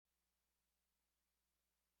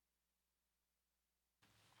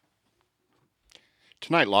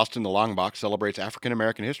Tonight, Lost in the Long Box celebrates African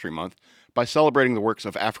American History Month by celebrating the works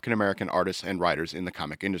of African American artists and writers in the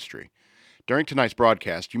comic industry. During tonight's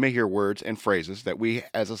broadcast, you may hear words and phrases that we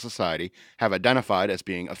as a society have identified as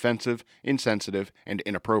being offensive, insensitive, and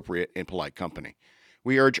inappropriate in polite company.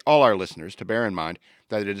 We urge all our listeners to bear in mind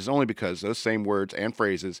that it is only because those same words and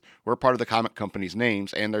phrases were part of the comic company's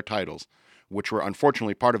names and their titles, which were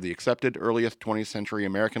unfortunately part of the accepted earliest 20th century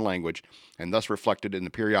American language and thus reflected in the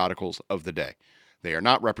periodicals of the day. They are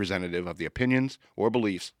not representative of the opinions or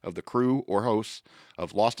beliefs of the crew or hosts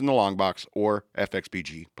of Lost in the Long Box or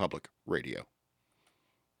FXBG Public Radio.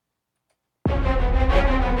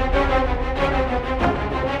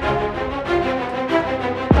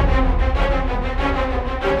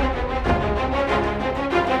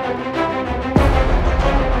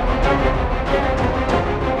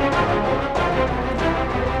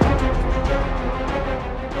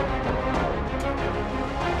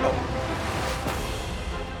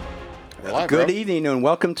 Good evening and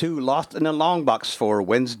welcome to Lost in the Long Box for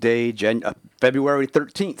Wednesday, February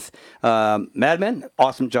 13th. Madman,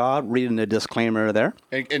 awesome job reading the disclaimer there.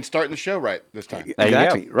 And starting the show right this time.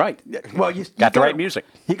 Exactly, right. Well, you got the right music.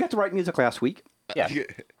 You got the right music last week. Yeah.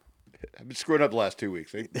 I've been screwing up the last 2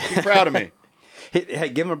 weeks. Be proud of me. Hey,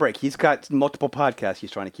 give him a break. He's got multiple podcasts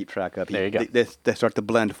he's trying to keep track of. There you go. They start to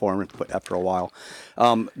blend for him after a while.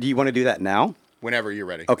 Do you want to do that now? Whenever you're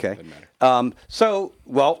ready. Okay. Doesn't matter.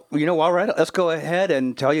 While we're at it, let's go ahead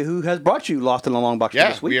and tell you who has brought you Lost in the Long Box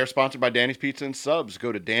this week. We are sponsored by Danny's Pizza and Subs.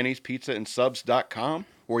 Go to Danny'sPizzaAndSubs.com,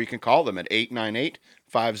 or you can call them at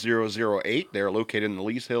 898-5008. They are located in the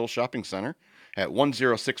Lees Hill Shopping Center at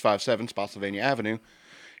 10657 Spotsylvania Avenue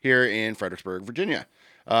here in Fredericksburg, Virginia.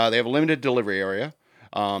 They have a limited delivery area.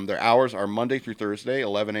 Their hours are Monday through Thursday,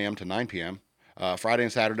 11 a.m. to 9 p.m. Friday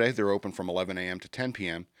and Saturday, they're open from 11 a.m. to 10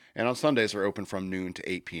 p.m. And on Sundays, they're open from noon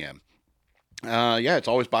to 8 p.m. It's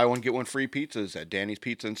always buy one, get one free pizzas at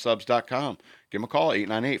Danny'sPizzaAndSubs.com. Give them a call,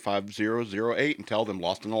 898-5008, and tell them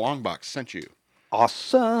Lost in the Long Box sent you.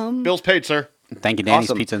 Awesome. Bill's paid, sir. Thank you, Danny's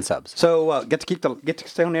Awesome. Pizza and Subs. So get to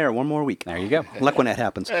stay on air one more week. There you go. Luck when that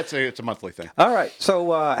happens. It's a monthly thing. All right.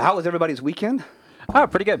 So how was everybody's weekend? Oh,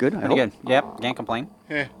 pretty good. Good, I Pretty hope. good. Yep. Can't complain.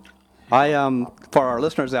 Yeah. For our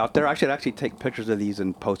listeners out there, I should actually take pictures of these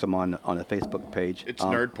and post them on the Facebook page. It's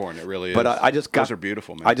nerd porn. It really is. But I just got those are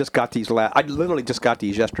beautiful, man. I just got these. I literally just got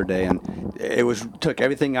these yesterday, and took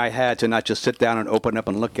everything I had to not just sit down and open up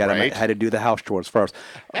and look at them. Right. I had to do the house chores first.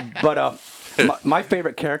 But my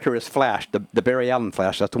favorite character is Flash, the Barry Allen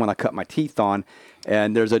Flash. That's the one I cut my teeth on.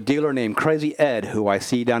 And there's a dealer named Crazy Ed who I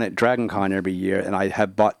see down at DragonCon every year, and I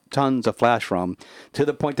have bought tons of Flash from, to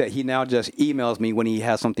the point that he now just emails me when he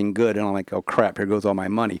has something good, and I'm like, oh crap, here goes all my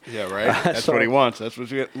money. Yeah, right. That's what he wants. That's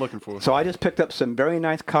what you're looking for. So I just picked up some very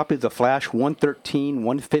nice copies of Flash 113,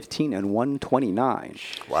 115, and 129.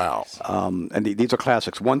 Wow. And these are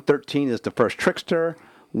classics. 113 is the first Trickster.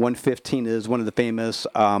 115 is one of the famous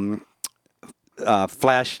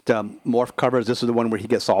Flash morph covers. This is the one where he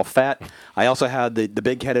gets all fat. I also have the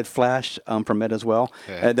big-headed Flash from it as well.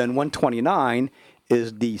 Yeah. And then 129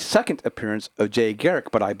 is the second appearance of Jay Garrick,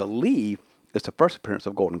 but I believe it's the first appearance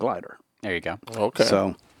of Golden Glider. There you go. Okay.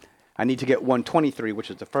 So I need to get 123, which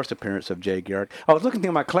is the first appearance of Jay Garrick. I was looking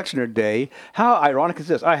through my collection today. How ironic is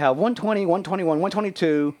this? I have 120, 121,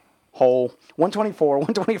 122, whole, 124,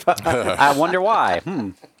 125. I wonder why.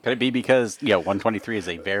 Could it be because 123 is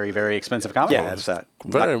a very, very expensive comic? Yeah, that's that.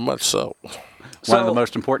 Very much so. One of the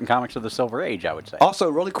most important comics of the Silver Age, I would say. Also,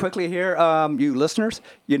 really quickly here, you listeners,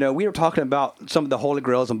 we were talking about some of the Holy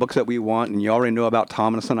Grails and books that we want, and you already know about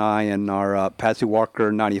Thomas and I and our Patsy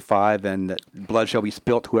Walker 95 and Blood Shall Be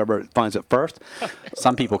Spilt, whoever finds it first.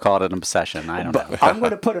 Some people call it an obsession. I don't know. I'm going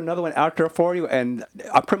to put another one out there for you, and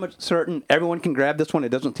I'm pretty much certain everyone can grab this one. It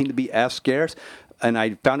doesn't seem to be as scarce. And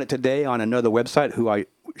I found it today on another website who I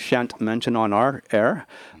shan't mention on our air.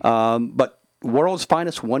 But World's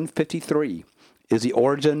Finest 153 is the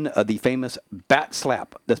origin of the famous bat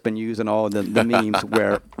slap that's been used in all the memes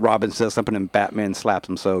where Robin says something and Batman slaps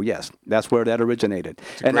him. So, yes, that's where that originated.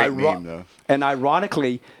 It's a great meme, though. And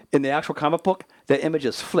ironically, in the actual comic book, the image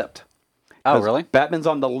is flipped. Oh, really? Batman's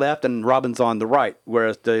on the left and Robin's on the right,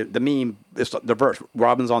 whereas the meme is the reverse.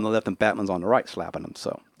 Robin's on the left and Batman's on the right slapping him.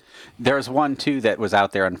 So There was one, too, that was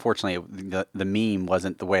out there. Unfortunately, the meme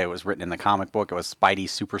wasn't the way it was written in the comic book. It was Spidey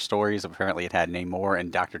Super Stories. Apparently, it had Namor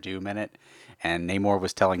and Dr. Doom in it. And Namor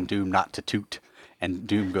was telling Doom not to toot. And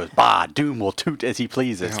Doom goes, bah, Doom will toot as he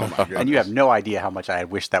pleases. And you have no idea how much I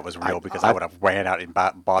wished that was real, because I would have ran out and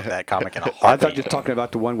bought that comic in a heartbeat. I thought you were talking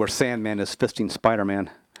about the one where Sandman is fisting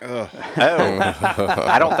Spider-Man. Oh,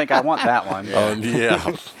 I don't think I want that one. Yeah.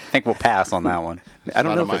 I think we'll pass on that one. I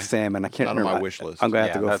don't not know on if it's salmon. I can't not on remember. my wish list. I'm going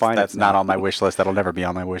to have to go find that's it. not now. on my wish list. That'll never be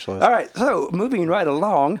on my wish list. All right, so moving right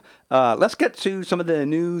along, let's get to some of the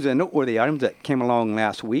news and noteworthy items that came along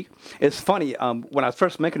last week. It's funny, when I was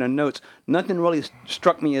first making the notes, nothing really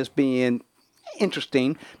struck me as being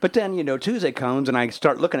interesting. But then, Tuesday comes and I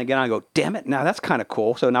start looking again. I go, damn it, now that's kind of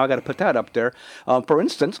cool. So now I got to put that up there. For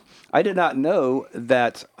instance, I did not know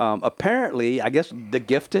that apparently, I guess The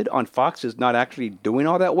Gifted on Fox is not actually doing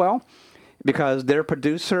all that well. Because their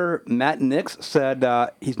producer, Matt Nix, said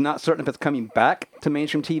he's not certain if it's coming back to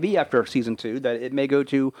mainstream TV after season 2, that it may go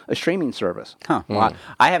to a streaming service. Huh. Well,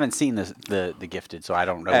 I haven't seen the Gifted, so I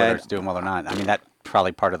don't know whether it's doing well or not. I mean, that's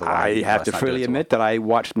probably part of the I why have to it's not freely doing so admit that I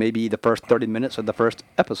watched maybe the first 30 minutes of the first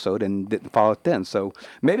episode and didn't follow it then. So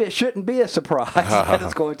maybe it shouldn't be a surprise that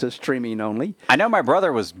it's going to streaming only. I know my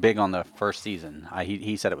brother was big on the first season.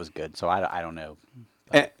 He said it was good, so I don't know.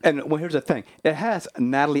 And well, here's the thing. It has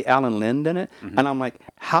Natalie Allen Lind in it. Mm-hmm. And I'm like,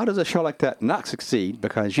 how does a show like that not succeed?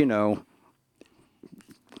 Because,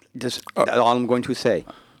 just that's all I'm going to say.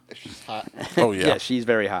 She's hot. Oh, yeah. Yeah, she's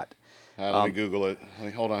very hot. Let me Google it.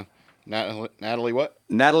 Hold on. Natalie what?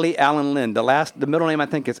 Natalie Allen Lind. The middle name, I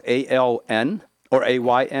think, is A-L-N or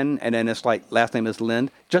A-Y-N. And then it's like last name is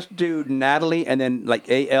Lind. Just do Natalie and then like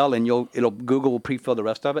A-L and Google will pre-fill the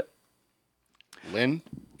rest of it. Lynn?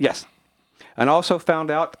 Yes. And also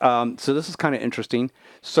found out, so this is kind of interesting.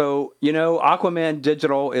 So, Aquaman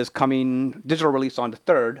digital release on the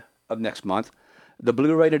 3rd of next month. The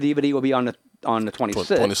Blu-ray to DVD will be on the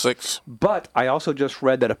 26th. 26. But I also just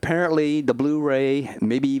read that apparently the Blu-ray,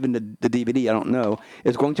 maybe even the DVD, I don't know,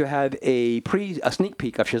 is going to have a sneak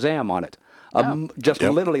peek of Shazam on it.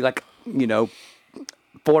 Literally like, 4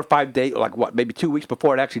 or 5 days, like maybe 2 weeks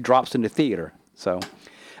before it actually drops in the theater. So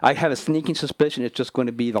I have a sneaking suspicion it's just going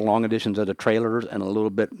to be the long editions of the trailers and a little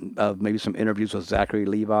bit of maybe some interviews with Zachary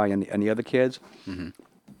Levi and the other kids. Mm-hmm.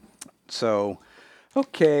 So,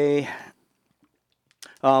 okay.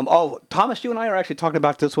 Thomas, you and I are actually talking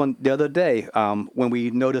about this one the other day when we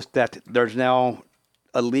noticed that there's now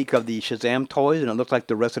a leak of the Shazam toys, and it looks like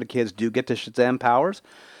the rest of the kids do get the Shazam powers.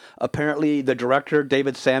 Apparently, the director,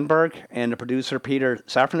 David Sandberg, and the producer, Peter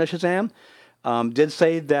Safran of Shazam, did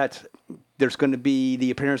say that there's going to be the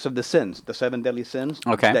appearance of the sins, the 7 deadly sins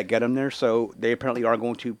that get them there. So they apparently are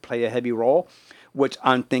going to play a heavy role, which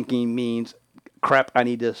I'm thinking means, crap, I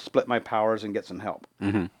need to split my powers and get some help.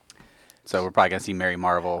 Mm-hmm. So we're probably going to see Mary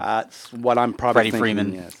Marvel. That's what I'm probably Freddie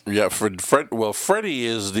thinking. Freeman. Yes. Yeah, Freddie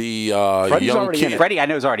is the Freddie's young already kid. in it. Freddie, I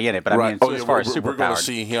know, is already in it, but I mean, as far as we're going to superpowered.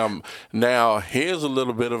 see him. Now, here's a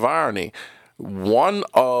little bit of irony. One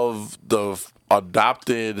of the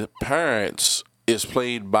adopted parents is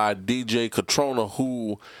played by DJ Catrona,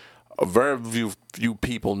 who very few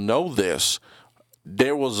people know this.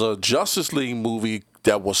 There was a Justice League movie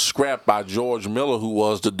that was scrapped by George Miller, who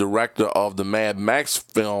was the director of the Mad Max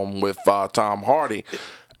film with Tom Hardy.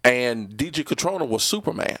 And DJ Catrona was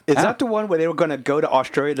Superman. Is that the one where they were going to go to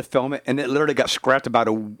Australia to film it, and it literally got scrapped about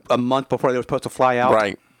a month before they were supposed to fly out?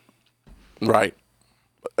 Right.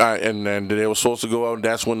 And then they were supposed to go out, and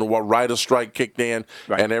that's when the writer's strike kicked in,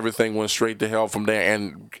 and everything went straight to hell from there.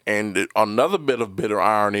 And another bit of bitter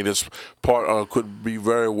irony, this part could be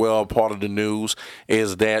very well part of the news,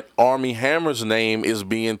 is that Armie Hammer's name is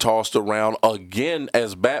being tossed around again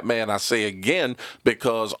as Batman. I say again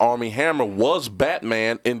because Armie Hammer was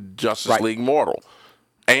Batman in Justice League Mortal,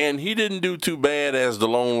 and he didn't do too bad as the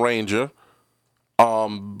Lone Ranger.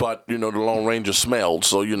 But the Lone Ranger smelled,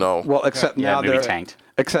 so Well, except now maybe they're tanked.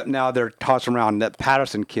 Except now they're tossing around that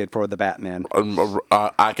Patterson kid for the Batman.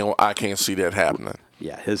 I can't see that happening.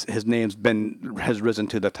 Yeah, his name's has risen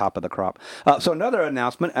to the top of the crop. So another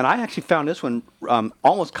announcement, and I actually found this one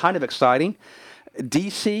almost kind of exciting.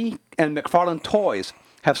 DC and McFarlane Toys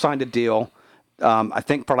have signed a deal, I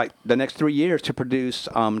think for like the next 3 years to produce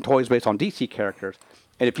toys based on DC characters.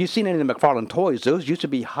 And if you've seen any of the McFarlane toys, those used to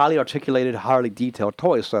be highly articulated, highly detailed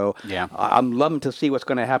toys. So I'm loving to see what's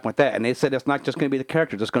going to happen with that. And they said it's not just going to be the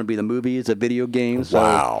characters; it's going to be the movies, the video games.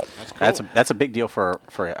 Wow, so That's a big deal for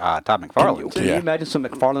Todd McFarlane. Can you imagine some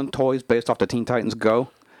McFarlane toys based off the Teen Titans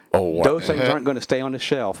Go? Oh, what? Those things aren't going to stay on the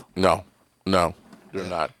shelf. No, they're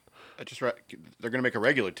not. They're going to make a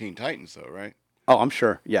regular Teen Titans, though, right? Oh, I'm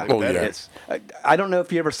sure. Yeah. Oh, yeah. I don't know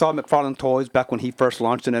if you ever saw McFarlane Toys back when he first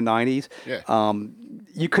launched in the 90s. Yeah.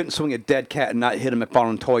 You couldn't swing a dead cat and not hit a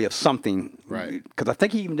McFarlane toy of something. Right. Because I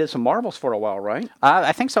think he even did some Marvels for a while, right?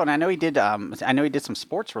 I think so, and I know he did. I know he did some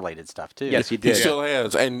sports related stuff too. Yes, he He did. still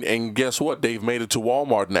has, and guess what? They've made it to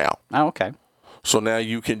Walmart now. Oh, okay. So now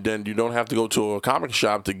you don't have to go to a comic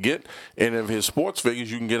shop to get any of his sports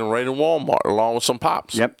figures. You can get them right in Walmart along with some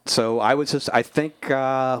pops. Yep. So I think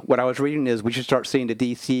what I was reading is we should start seeing the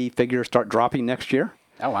DC figures start dropping next year.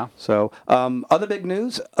 Oh, wow. So other big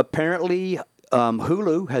news, apparently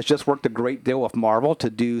Hulu has just worked a great deal with Marvel to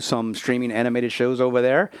do some streaming animated shows over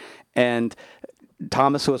there. And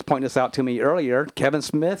Thomas was pointing this out to me earlier. Kevin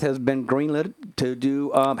Smith has been greenlit to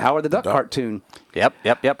do Howard the Duck cartoon. Yep.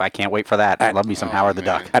 I can't wait for that. I love me some Howard the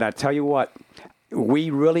Duck. And I tell you what,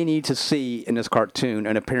 we really need to see in this cartoon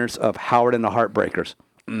an appearance of Howard and the Heartbreakers.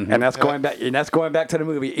 Mm-hmm. And that's going back. And that's going back to the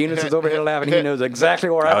movie. Enos is over here laughing. He knows exactly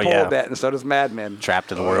where I pulled that, and so does Mad Men.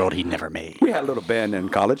 Trapped in the world he never made. We had a little band in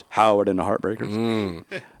college, Howard and the Heartbreakers.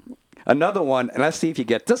 Another one, and let's see if you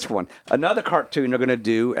get this one. Another cartoon they're going to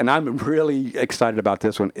do, and I'm really excited about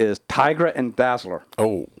this one, is Tigra and Dazzler.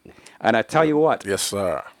 Oh. And I tell you what. Yes,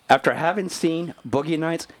 sir. After having seen Boogie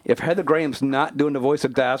Nights, if Heather Graham's not doing the voice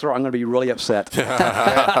of Dazzler, I'm going to be really upset.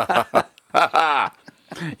 Yeah,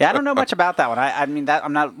 I don't know much about that one. I mean, that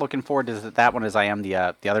I'm not looking forward to that one as I am the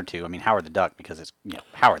other two. I mean, Howard the Duck, because it's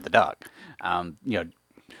Howard the Duck. I'm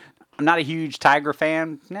not a huge Tiger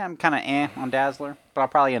fan. Yeah, I'm kind of on Dazzler, but I'll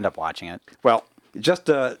probably end up watching it. Well, just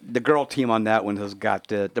the girl team on that one has got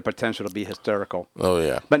the potential to be hysterical. Oh,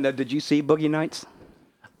 yeah. But did you see Boogie Nights?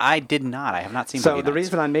 I did not. I have not seen Boogie So Nights. the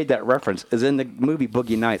reason I made that reference is in the movie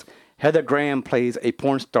Boogie Nights, Heather Graham plays a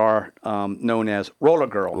porn star known as Roller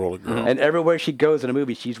Girl. Roller Girl. And everywhere she goes in the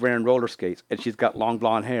movie, she's wearing roller skates, and she's got long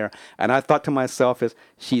blonde hair. And I thought to myself,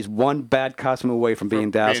 she's one bad costume away from being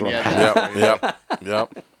Dazzler.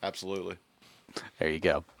 Yep. Absolutely. There you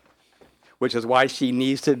go. Which is why she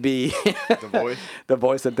needs to be The voice? the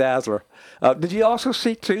voice of Dazzler. Did you also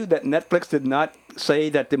see, too, that Netflix did not say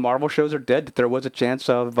that the Marvel shows are dead, that there was a chance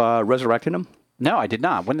of resurrecting them? No, I did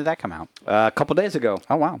not. When did that come out? A couple days ago.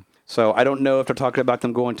 Oh, wow. So I don't know if they're talking about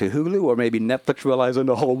them going to Hulu or maybe Netflix realizing,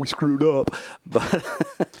 oh, we screwed up. But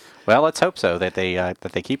Well, let's hope so that they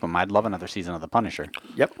keep them. I'd love another season of The Punisher.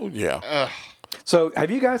 Yep. Yeah. So have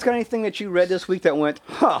you guys got anything that you read this week that went,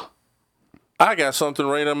 huh? I got something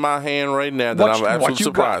right in my hand right now that I'm absolutely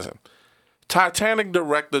surprising. Titanic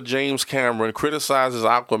director James Cameron criticizes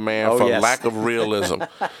Aquaman for lack of realism.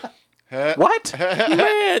 What?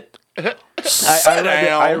 Man,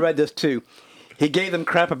 I read this too. He gave them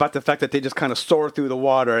crap about the fact that they just kind of soared through the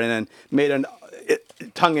water and then made a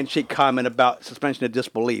tongue-in-cheek comment about suspension of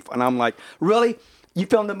disbelief. And I'm like, really? You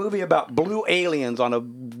filmed a movie about blue aliens on a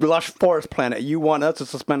lush forest planet. You want us to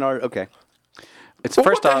suspend our... Okay. It's Well,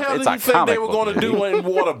 first what the off, hell it's did a you think comic they were book going to movie. do in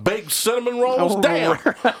water? Bake cinnamon rolls? Damn.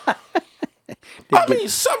 I mean,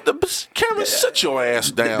 something. Cameron, sit your ass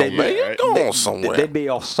down, man. Go on somewhere. They'd be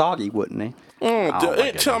all soggy, wouldn't they?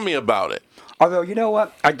 Tell me about it. Although, you know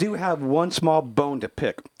what? I do have one small bone to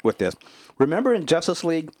pick with this. Remember in Justice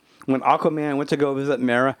League when Aquaman went to go visit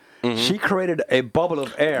Mera? She created a bubble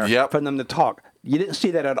of air for them to talk. You didn't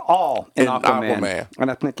see that at all in Aquaman.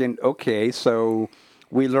 And I'm thinking, okay, so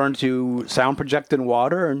we learned to sound project in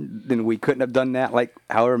water, and then we couldn't have done that like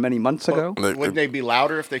however many months ago. Wouldn't they be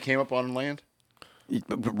louder if they came up on land? Right?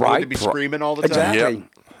 Would they be screaming all the time? Exactly.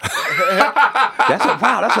 That's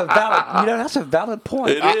a valid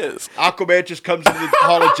point. It is. Aquaman just comes into the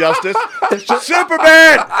Hall of Justice.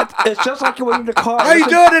 Superman! It's just like when you're in the car. How you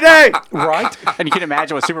doing today? Right? And you can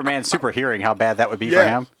imagine with Superman's super hearing how bad that would be for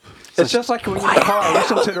him. It's just like when you're in the car,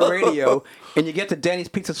 listen to the radio, and you get to Denny's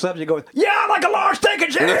Pizza Subs, you go, yeah, like a large steak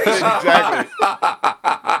and cheese.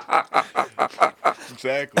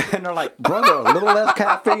 Exactly. And they're like, brother, a little less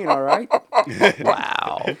caffeine, all right?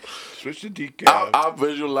 Wow. Switch to decaf. I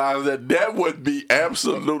visualize that. That would be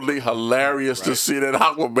absolutely hilarious to see that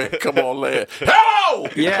Aquaman come on land. Hello!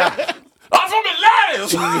 Yeah. I'm from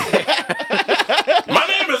Atlantis! My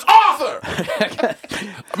name is Arthur!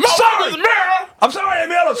 My name is Mera! I'm sorry,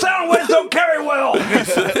 Emil, the sound waves don't carry well.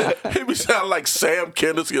 He be sounding like Sam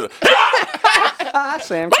Kinison.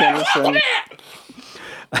 Sam Kinison.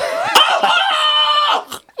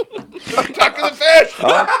 Talk to the fish!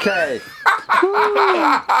 Okay.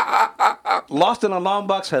 Lost in the Long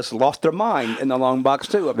Box has lost their mind in the Long Box,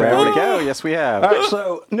 too, apparently. There we go. Yes, we have. All right,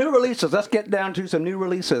 so new releases. Let's get down to some new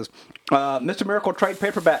releases. Mr. Miracle trade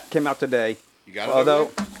paperback came out today. You got it? Although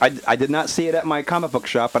I did not see it at my comic book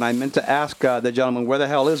shop, and I meant to ask the gentleman, where the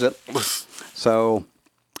hell is it? So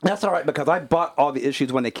that's all right, because I bought all the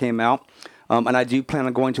issues when they came out, and I do plan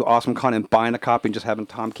on going to AwesomeCon and buying a copy and just having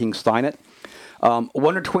Tom King sign it.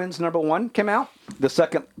 Wonder Twins #1 came out, the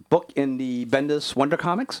second book in the Bendis Wonder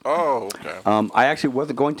Comics. Oh, okay. I actually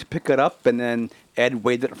wasn't going to pick it up, and then Ed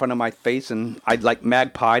waved it in front of my face, and I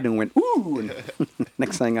magpied and went, ooh, and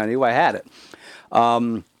next thing I knew, I had it.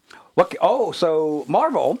 What So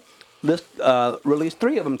Marvel released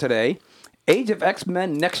 3 of them today. Age of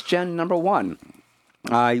X-Men Next Gen #1.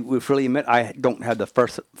 I will freely admit I don't have the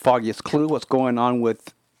first foggiest clue what's going on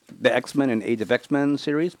with the X-Men and Age of X-Men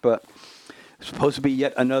series, but it's supposed to be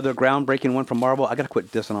yet another groundbreaking one from Marvel. I got to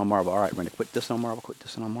quit dissing on Marvel. All right, Randy, quit dissing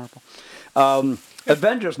on Marvel.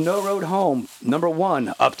 Avengers No Road Home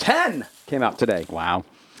 #1 of 10 came out today. Wow.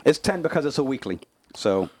 It's 10 because it's a weekly.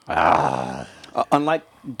 So, unlike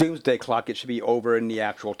Doomsday Clock, it should be over in the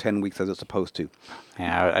actual 10 weeks as it's supposed to.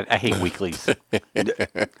 Yeah, I hate weeklies. And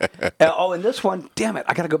this one, damn it,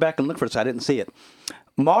 I got to go back and look for this. I didn't see it.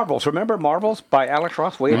 Marvels. Remember Marvels by Alex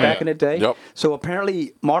Ross way back in the day? Yep. So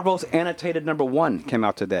apparently Marvels Annotated #1 came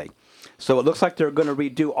out today. So it looks like they're going to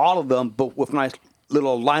redo all of them, but with nice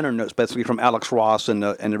little liner notes, basically from Alex Ross and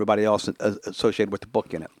everybody else associated with the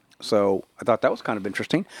book in it. So I thought that was kind of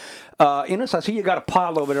interesting. Enos, I see you got a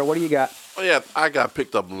pile over there. What do you got? Oh, yeah, I got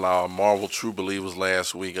picked up Marvel True Believers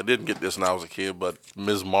last week. I didn't get this when I was a kid, but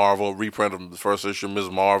Ms. Marvel, reprint of the first issue of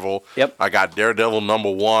Ms. Marvel. Yep. I got Daredevil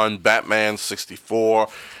 #1, Batman 64,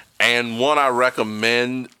 and one I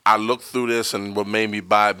recommend. I looked through this and what made me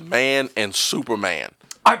buy Man and Superman.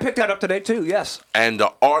 I picked that up today too, yes. And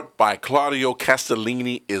the art by Claudio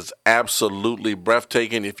Castellini is absolutely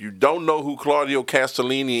breathtaking. If you don't know who Claudio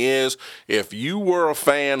Castellini is, if you were a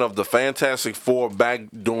fan of the Fantastic Four back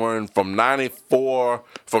during from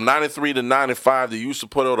 93 to 95, they used to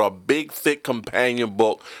put out a big, thick companion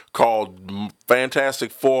book called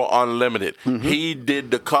Fantastic Four Unlimited. Mm-hmm. He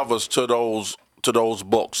did the covers to those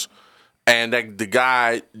books. And the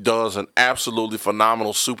guy does an absolutely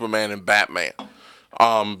phenomenal Superman and Batman.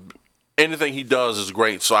 Anything he does is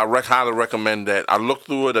great, so I highly recommend that. I looked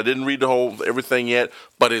through it. I didn't read everything yet,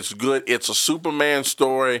 but it's good. It's a Superman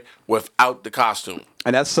story without the costume.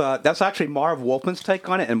 And that's actually Marv Wolfman's take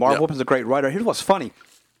on it, and Marv Wolfman's a great writer. Here's what's funny,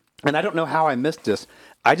 and I don't know how I missed this.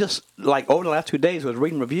 I just, over the last 2 days, was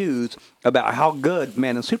reading reviews about how good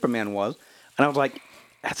Man and Superman was, and I was like,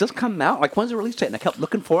 has this come out? When's the release date? And I kept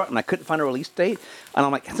looking for it, and I couldn't find a release date. And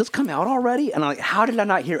I'm like, has this come out already? And I'm like, how did I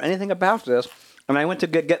not hear anything about this? And I went to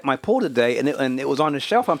get my pull today, and it was on the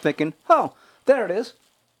shelf. I'm thinking, oh, there it is.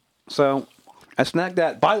 So I snagged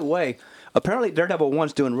that. By the way, apparently Daredevil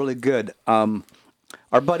 1's doing really good.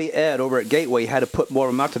 Our buddy Ed over at Gateway had to put more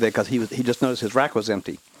of them out today because he just noticed his rack was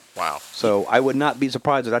empty. Wow. So I would not be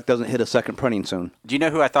surprised if that doesn't hit a second printing soon. Do you know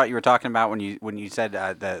who I thought you were talking about when you said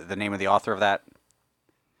the name of the author of that?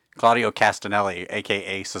 Claudio Castanelli,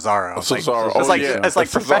 a.k.a. Cesaro. Cesaro. It's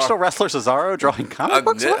like professional wrestler Cesaro drawing comic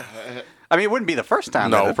books? I mean, it wouldn't be the first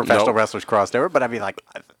time that the professional wrestlers crossed over, but I'd be like,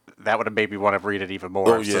 that would have made me want to read it even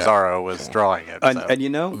more if Cesaro was drawing it. And you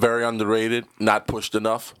know, very underrated, not pushed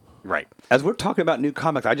enough. Right. As we're talking about new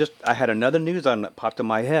comics, I had another news item that popped in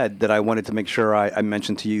my head that I wanted to make sure I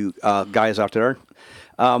mentioned to you guys out there.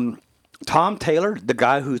 Tom Taylor, the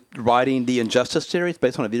guy who's writing the Injustice series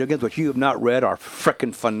based on the video games, which you have not read, are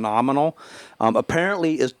freaking phenomenal.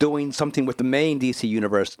 Apparently is doing something with the main DC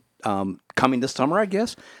universe coming this summer, I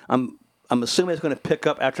guess. I'm assuming it's going to pick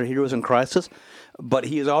up after Heroes in Crisis, but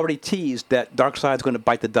he has already teased that Darkseid's going to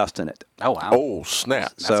bite the dust in it. Oh, wow. Oh,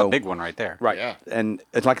 snap. That's a big one right there. Right. Yeah. And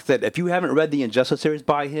it's like I said, if you haven't read the Injustice series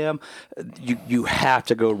by him, you have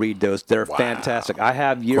to go read those. They're fantastic. I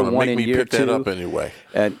have year one and year 2. Pick that up anyway.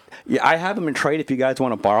 And I have them in trade if you guys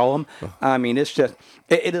want to borrow them. I mean, it's just,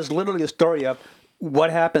 it is literally a story of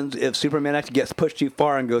what happens if Superman actually gets pushed too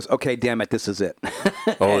far and goes, okay, damn it, this is it.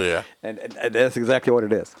 And that's exactly what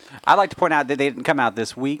it is. I'd like to point out that they didn't come out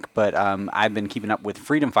this week, but I've been keeping up with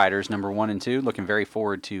Freedom Fighters #1 and 2, looking very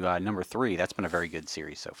forward to #3. That's been a very good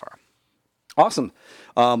series so far. Awesome.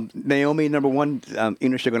 Naomi, #1,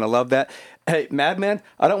 Enos, you're going to love that. Hey, Madman,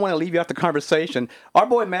 I don't want to leave you out the conversation. Our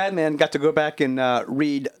boy Madman got to go back and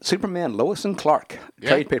read Superman, Lois and Clark,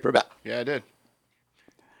 trade paperback. Yeah, I did.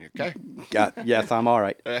 Okay. Yes, I'm all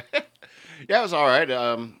right. Yeah, it was all right.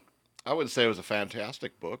 I wouldn't say it was a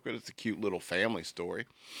fantastic book, but it's a cute little family story.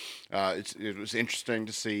 It was interesting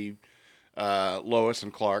to see Lois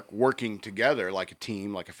and Clark working together like a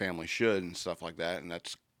team, like a family should, and stuff like that, and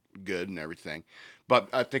that's good and everything. But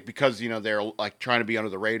I think because they're like trying to be under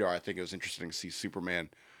the radar, I think it was interesting to see Superman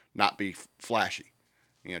not be flashy,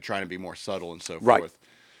 trying to be more subtle and so forth.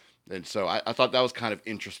 And so I thought that was kind of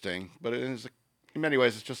interesting, but it is in many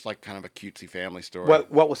ways, it's just like kind of a cutesy family story.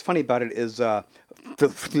 What was funny about it is the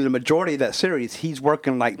majority of that series, he's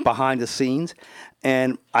working like behind the scenes,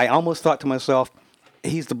 and I almost thought to myself,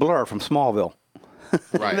 he's the Blur from Smallville.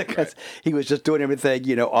 Right. Because he was just doing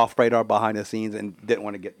everything, off radar behind the scenes and didn't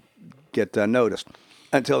want to get noticed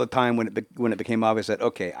until the time when it became obvious that,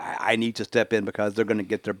 okay, I need to step in because they're going to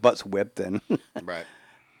get their butts whipped. And right.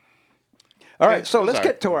 All right, so it was let's all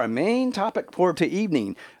right. get to our main topic for the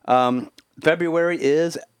evening. February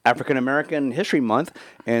is African American History Month,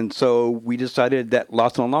 and so we decided that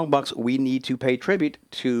Lost in the Long Box, we need to pay tribute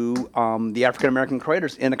to the African American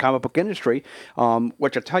creators in the comic book industry.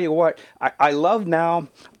 Which I tell you what, I love now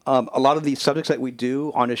a lot of these subjects that we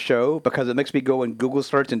do on the show because it makes me go and Google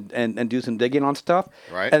search and do some digging on stuff.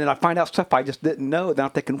 Right. And then I find out stuff I just didn't know. Then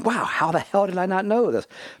I'm thinking, wow, how the hell did I not know this?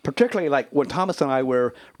 Particularly like when Thomas and I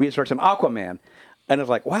were researching Aquaman, and it's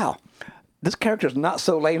like, wow, this character's not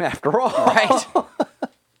so lame after all. Right.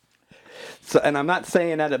 So, and I'm not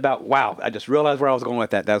saying that about, wow, I just realized where I was going with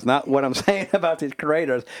that. That's not what I'm saying about these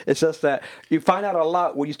creators. It's just that you find out a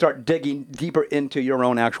lot when you start digging deeper into your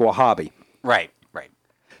own actual hobby. Right.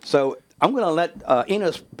 So I'm going to let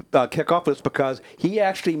Enos kick off this because he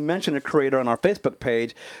actually mentioned a creator on our Facebook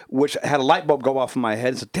page, which had a light bulb go off in my head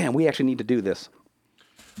and said, damn, we actually need to do this.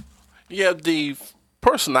 Yeah, the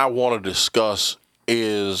person I want to discuss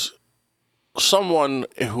is someone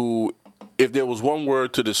who, if there was one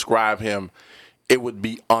word to describe him, it would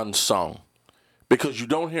be unsung. Because you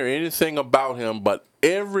don't hear anything about him, but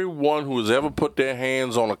everyone who has ever put their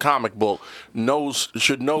hands on a comic book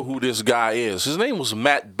should know who this guy is. His name was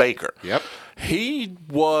Matt Baker. Yep. He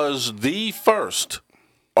was the first,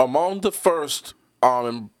 among the first,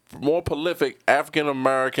 more prolific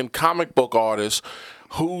African-American comic book artists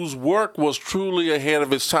whose work was truly ahead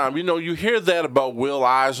of its time. You know, you hear that about Will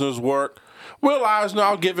Eisner's work. Will Eisner,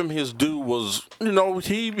 I'll give him his due, was, you know,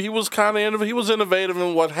 he was kind of innovative, he was innovative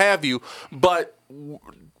and what have you, but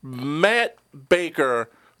Matt Baker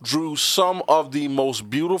drew some of the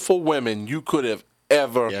most beautiful women you could have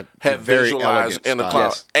ever have very visualized in a elegant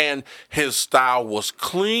comic. style. And his style was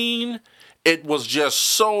clean. It was just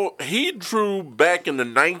so, he drew back in the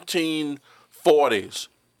 1940s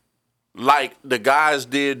like the guys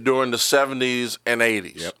did during the 70s and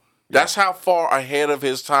 80s. Yep. That's how far ahead of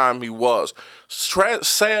his time he was.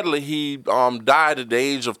 Sadly, he died at the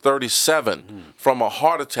age of 37 from a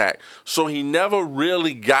heart attack. So he never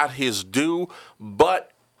really got his due,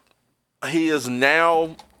 but he is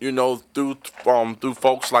now, you know, through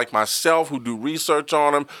folks like myself who do research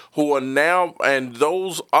on him, who are now, and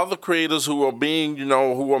those other creators who are being, you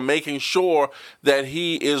know, who are making sure that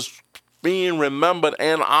he is being remembered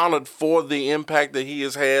and honored for the impact that he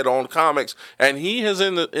has had on comics. And he has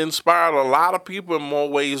inspired a lot of people in more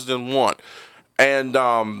ways than one. And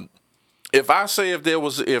if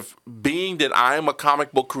being that I am a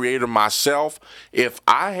comic book creator myself, if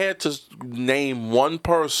I had to name one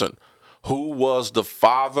person who was the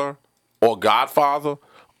father or godfather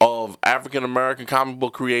of African-American comic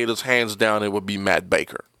book creators, hands down, it would be Matt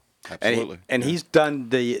Baker. Absolutely. And he's done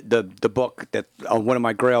the book that on one of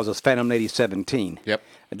my grails is Phantom Lady 17. Yep.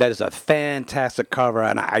 That is a fantastic cover,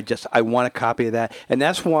 and I want a copy of that. And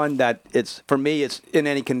that's one that for me it's in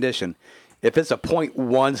any condition. If it's a .1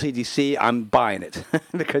 CGC, I'm buying it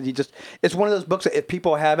because it's one of those books that if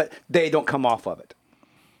people have it, they don't come off of it.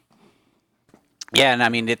 Yeah, and I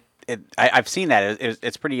mean I've seen that.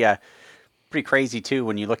 It's pretty crazy too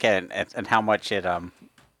when you look at it and how much it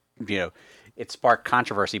it sparked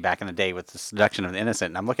controversy back in the day with the seduction of the innocent.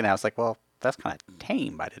 And I'm looking at it, I was like, well, that's kind of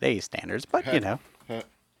tame by today's standards, but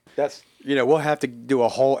That's we'll have to do a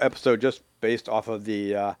whole episode just based off of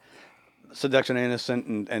the Seduction of the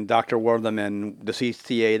Innocent and Dr. Wortham and the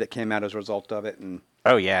CCA that came out as a result of it. And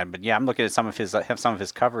oh yeah, but yeah, I'm looking at some of his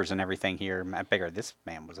covers and everything here. Matt Baker, this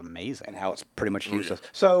man was amazing. and how it's pretty much useless.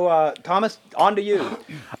 So, Thomas, on to you.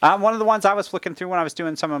 One of the ones I was looking through when I was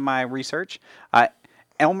doing some of my research,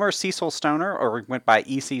 Elmer Cecil Stoner, or went by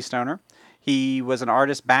E.C. Stoner. He was an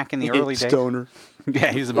artist back in the early days. Stoner.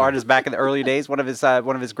 Yeah, he was an artist back in the early days. One of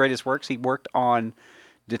his greatest works, he worked on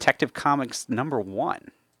Detective Comics #1.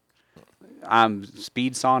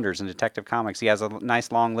 Speed Saunders and Detective Comics. He has a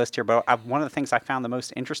nice long list here, but one of the things I found the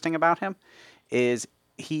most interesting about him is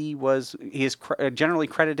he is generally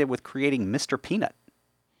credited with creating Mr. Peanut.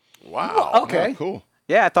 Wow. Okay. Yeah, cool.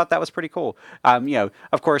 Yeah, I thought that was pretty cool.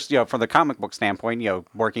 Of course, from the comic book standpoint,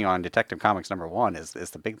 working on Detective Comics #1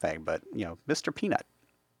 is the big thing. But Mr. Peanut.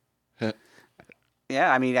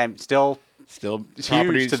 Yeah, I mean, I'm still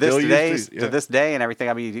huge to this day and everything.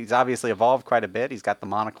 I mean, he's obviously evolved quite a bit. He's got the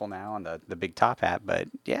monocle now and the big top hat. But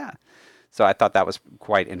yeah, so I thought that was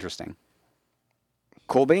quite interesting.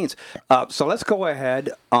 Cool beans. So let's go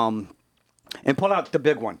ahead and pull out the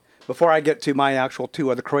big one. Before I get to my actual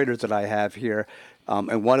two other creators that I have here,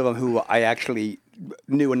 and one of them who I actually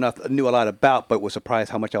knew a lot about, but was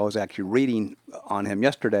surprised how much I was actually reading on him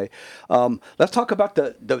yesterday. Let's talk about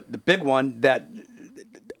the big one that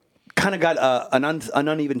kind of got an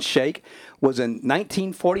uneven shake. Was in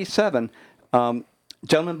 1947.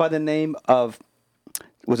 gentleman by the name of,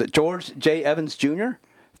 was it George J. Evans Jr.,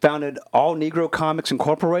 founded All Negro Comics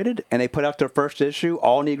Incorporated, and they put out their first issue,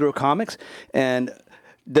 All Negro Comics. And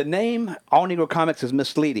the name All Negro Comics is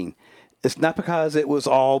misleading. It's not because it was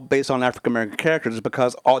all based on African American characters. It's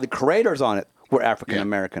because all the creators on it were African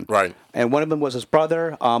American. Yeah, right. And one of them was his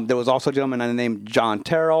brother. There was also a gentleman named John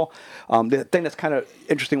Terrell. The thing that's kind of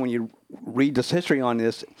interesting when you read this history on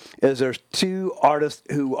this is there's two artists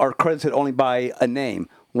who are credited only by a name.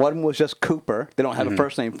 One of them was just Cooper. They don't have a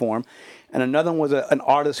first name for him. And another one was an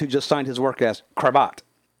artist who just signed his work as Cravat.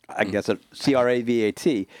 I guess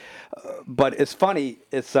Cravat. But it's funny.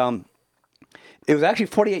 It was actually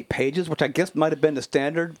 48 pages, which I guess might have been the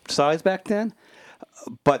standard size back then.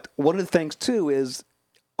 But one of the things too is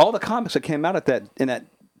all the comics that came out in that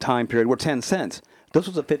time period were 10 cents. This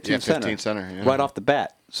was a 15 center. 15 center, yeah. Right off the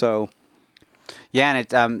bat. So Yeah, and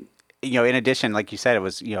it in addition, like you said, it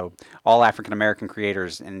was all African American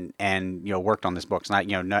creators and worked on this book. It's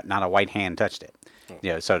not a white hand touched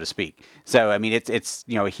it, so to speak. So I mean, it's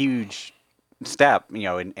a huge step,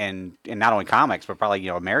 in not only comics but probably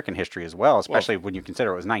American history as well, especially when you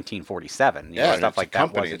consider it was 1947. Stuff like that.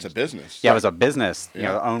 Company, it's a business. Yeah, it was a business,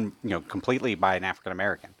 owned completely by an African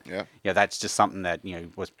American. Yeah. That's just something that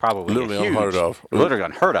was probably Literally unheard of. literally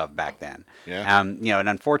unheard of back then. Yeah. And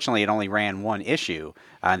unfortunately, it only ran one issue.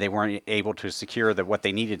 They weren't able to secure what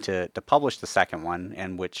they needed to publish the second one,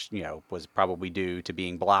 and which was probably due to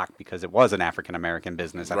being blocked because it was an African American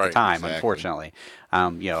business at the Right, time. exactly. Unfortunately,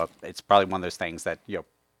 it's probably one of those things that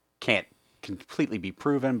can't completely be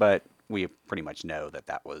proven, but we pretty much know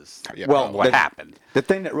that was Yeah, well, what happened. the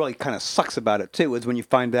thing that really kind of sucks about it too is when you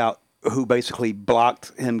find out who basically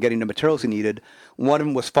blocked him getting the materials he needed. One of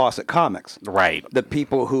them was Fawcett Comics, Right. the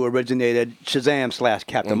people who originated Shazam /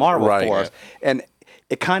 Captain Marvel right, for us, and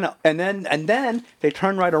it kind of and then they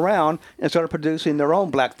turned right around and started producing their own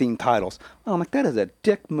black themed titles. Oh, I'm like, that is a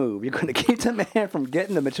dick move. You're going to keep the man from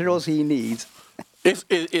getting the materials he needs. It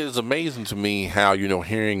is amazing to me how,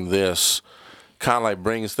 hearing this kind of like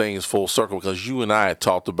brings things full circle, because you and I had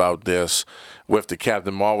talked about this with the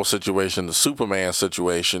Captain Marvel situation, the Superman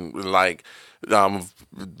situation, like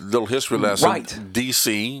little history lesson. Right.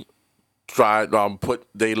 DC tried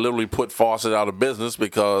they literally put Fawcett out of business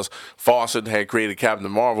because Fawcett had created Captain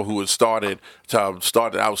Marvel, who had started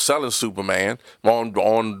out selling Superman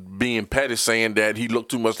on being petty, saying that he looked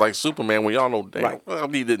too much like Superman. We all know that well,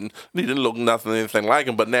 he didn't look anything like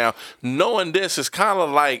him. But now knowing this, is kind of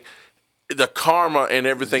like the karma and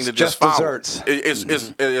everything that just followed.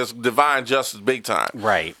 It's divine justice big time.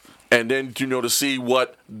 Right. And then, to see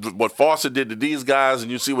what Fawcett did to these guys, and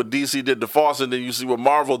you see what DC did to Fawcett, and then you see what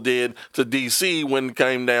Marvel did to DC when it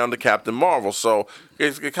came down to Captain Marvel. So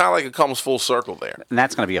it kind of like it comes full circle there. And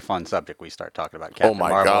that's going to be a fun subject we start talking about Captain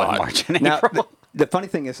my Marvel God. in March and Now, April. the funny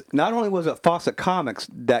thing is, not only was it Fawcett Comics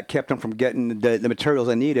that kept him from getting the materials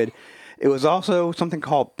they needed, it was also something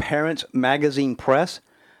called Parents Magazine Press.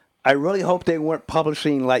 I really hope they weren't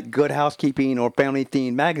publishing like Good Housekeeping or Family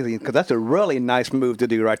Themed magazines, because that's a really nice move to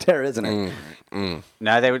do right there, isn't it?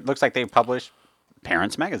 No, looks like they published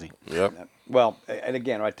Parents Magazine. Yep. Well, and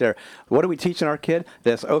again, right there, what are we teaching our kid?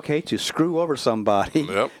 That it's okay to screw over somebody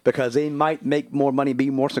because they might make more money,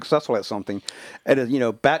 be more successful at something.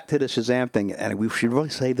 And, back to the Shazam thing, and we should really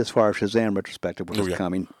save this for our Shazam retrospective, which is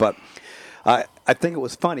coming. But I think it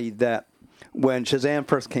was funny that when Shazam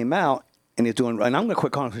first came out, and he's doing, and I'm going to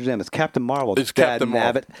quit calling him Shazam. It's Captain Marvel. It's Captain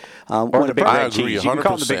Marvel. Or the big I red agree, cheese. You can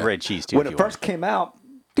call him the 100%. big red cheese, too. When it first came out,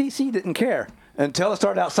 DC didn't care until it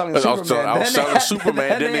started out selling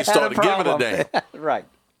Superman. Then they started giving a damn. Right.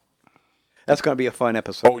 That's going to be a fun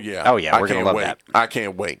episode. Oh, yeah. We're going to love that. I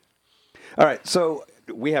can't wait. All right, so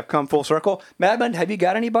we have come full circle. Madman, have you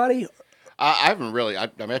got anybody? I haven't really. I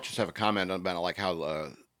just have a comment about like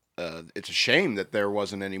how it's a shame that there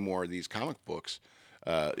wasn't any more of these comic books,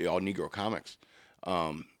 all Negro comics.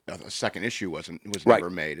 A second issue was never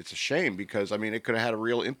made. It's a shame because it could have had a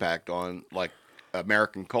real impact on like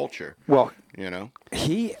American culture. Well,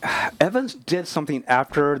 Evans did something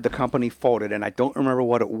after the company folded, and I don't remember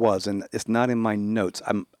what it was, and it's not in my notes.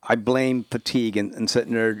 I blame fatigue and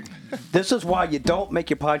sitting there. This is why you don't make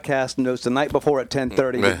your podcast notes the night before at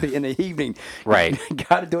 10:30 in the evening. Right.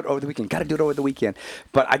 Got to do it over the weekend.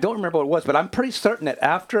 But I don't remember what it was. But I'm pretty certain that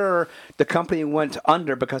after the company went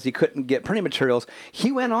under because he couldn't get printing materials,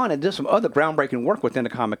 he went on and did some other groundbreaking work within the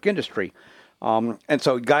comic industry. And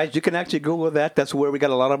so, guys, you can actually Google that. That's where we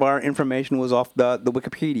got a lot of our information was off the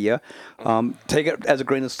Wikipedia. Take it as a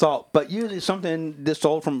grain of salt. But usually something this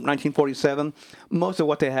old from 1947, most of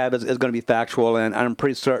what they have is going to be factual, and I'm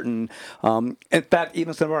pretty certain. In fact,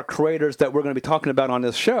 even some of our creators that we're going to be talking about on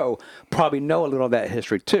this show probably know a little of that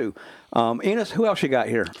history, too. Enos, who else you got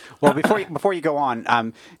here? Well, before you go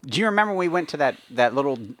on, do you remember when we went to that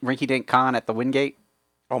little rinky-dink con at the Wingate?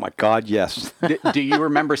 Oh, my God, yes. Do you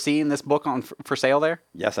remember seeing this book on for sale there?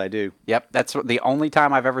 Yes, I do. Yep, that's the only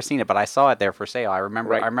time I've ever seen it, but I saw it there for sale. I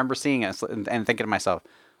remember Right. I remember seeing it and thinking to myself,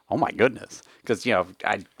 "Oh my goodness," because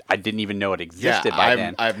I didn't even know it existed by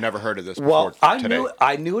then. I've never heard of this Well, before today.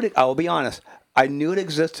 I knew it. I will be honest. I knew it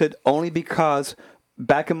existed only because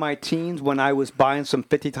back in my teens, when I was buying some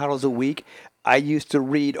 50 titles a week, I used to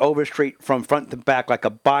read Overstreet from front to back like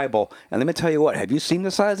a Bible. And let me tell you what, have you seen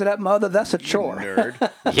the size of that mother? That's a chore.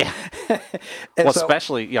 Nerd. Yeah. And Well, so-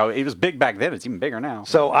 especially, it was big back then. It's even bigger now.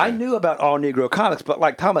 So I knew about all Negro comics, but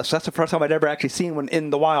like Thomas, that's the first time I'd ever actually seen one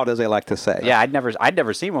in the wild, as they like to say. Yeah, I'd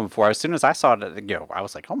never seen one before. As soon as I saw it, I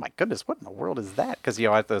was like, "Oh my goodness, what in the world is that?" Because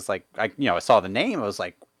I was like, I saw the name, I was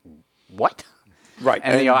like, "What?" Right.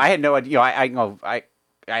 And I had no idea.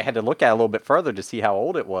 I had to look at it a little bit further to see how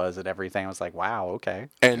old it was and everything. I was like, "Wow, okay."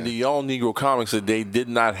 And the all Negro comics, that they did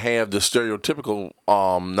not have the stereotypical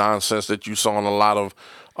nonsense that you saw in a lot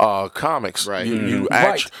of comics. Right.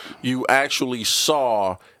 You actually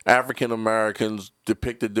saw African Americans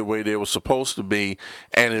depicted the way they were supposed to be,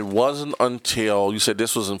 and it wasn't until you said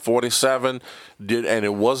this was in '47, and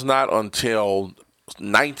it was not until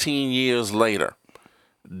 19 years later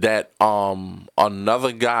that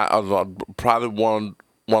another guy, probably one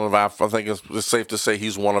of our, I think it's safe to say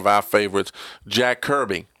he's one of our favorites, Jack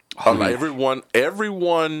Kirby. Everyone.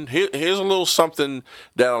 Here's a little something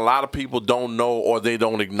that a lot of people don't know or they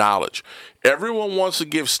don't acknowledge. Everyone wants to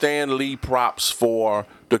give Stan Lee props for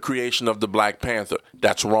the creation of the Black Panther.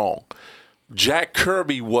 That's wrong. Jack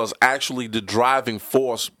Kirby was actually the driving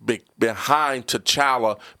force behind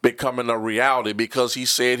T'Challa becoming a reality, because he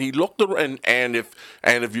said he looked around, and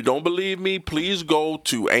if you don't believe me, please go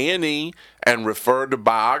to A&E and refer to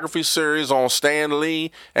biography series on Stan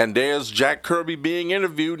Lee, and there's Jack Kirby being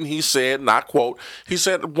interviewed, and he said, and I quote, he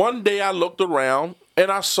said, "One day I looked around and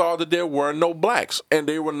I saw that there were no blacks and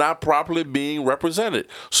they were not properly being represented.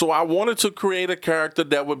 So I wanted to create a character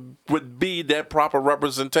that would be that proper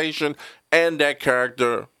representation, and that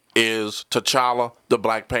character is T'Challa, the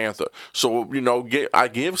Black Panther." So, I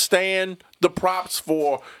give Stan the props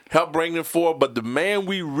for help bringing it forward, but the man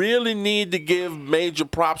we really need to give major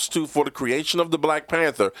props to for the creation of the Black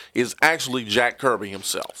Panther is actually Jack Kirby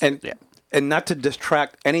himself. And not to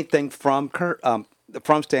distract anything from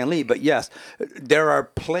Stan Lee, but yes, there are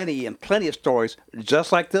plenty of stories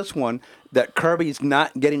just like this one that Kirby's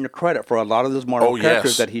not getting the credit for a lot of those Marvel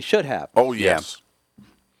characters that he should have. Oh, yes.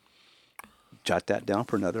 Jot that down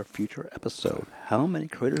for another future episode. How many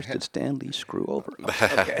creators did Stan Lee screw over?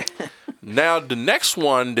 Okay. Now, the next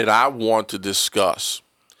one that I want to discuss,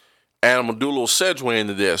 and I'm going to do a little segue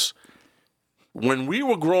into this. When we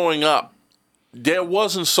were growing up, there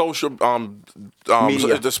wasn't social,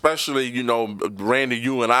 Media. especially, Randy,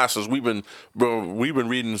 you and I, since we've been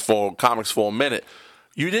reading for comics for a minute.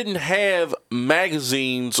 You didn't have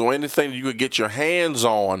magazines or anything that you could get your hands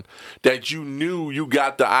on that you knew you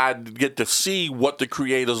got to see what the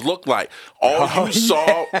creators looked like. All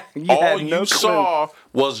you saw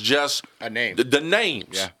was just A name. The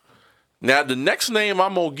names. Yeah. Now, the next name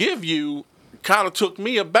I'm going to give you kind of took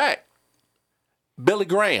me aback. Billy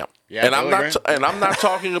Graham. Yeah, and Billy I'm not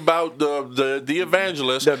talking about the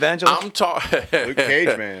evangelist. The evangelist? I'm talking Luke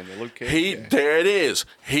Cage, man. The Luke Cage. Yeah. There it is.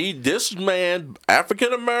 This man,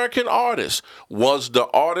 African American artist, was the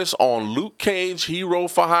artist on Luke Cage, Hero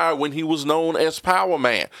for Hire, when he was known as Power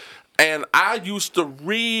Man. And I used to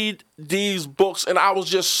read these books, and I was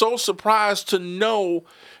just so surprised to know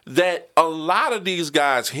that a lot of these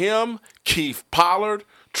guys, him, Keith Pollard,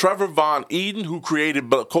 Trevor Von Eden, who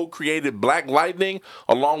co-created Black Lightning,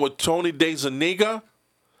 along with Tony DeZuniga,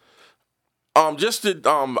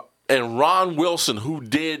 and Ron Wilson, who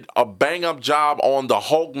did a bang-up job on the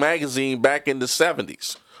Hulk magazine back in the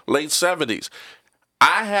 70s, late 70s.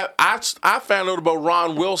 I found out about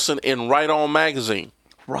Ron Wilson in Right On magazine.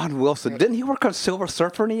 Ron Wilson. Didn't he work on Silver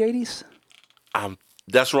Surfer in the 80s?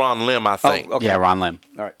 That's Ron Lim, I think. okay. Yeah, Ron Lim.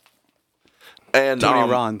 All right. And Tony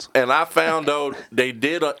Rons. And I found out they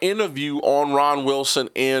did an interview on Ron Wilson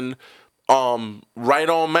in Right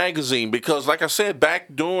On magazine, because, like I said,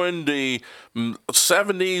 back during the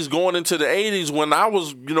 70s, going into the 80s, when I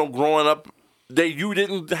was growing up, you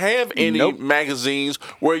didn't have any Nope. magazines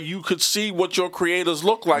where you could see what your creators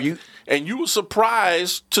look like, and you were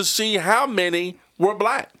surprised to see how many were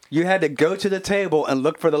black. You had to go to the table and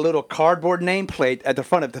look for the little cardboard nameplate at the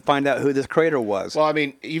front of it to find out who this creator was. Well, I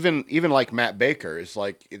mean, even like Matt Baker is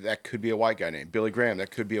like, that could be a white guy name. Billy Graham,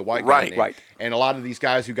 that could be a white guy Right. name. Right. And a lot of these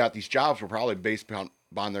guys who got these jobs were probably based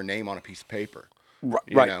on their name on a piece of paper. Right.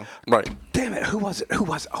 You know? Right. Damn it! Who was it?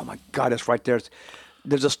 Oh my God! It's right there.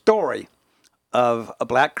 There's a story of a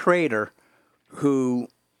black creator who,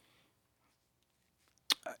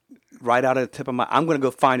 right out of the tip of my, I'm going to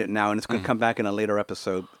go find it now, and it's going to come back in a later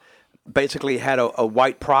episode. Basically, had a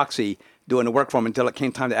white proxy doing the work for him until it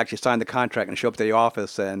came time to actually sign the contract and show up to the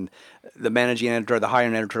office. And the managing editor, the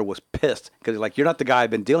hiring editor, was pissed because like, you're not the guy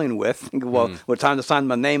I've been dealing with. Well, when it's time to sign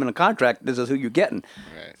my name in a contract, this is who you're getting.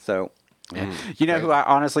 Right. So, You know who I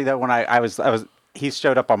honestly though when I was he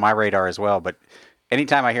showed up on my radar as well, but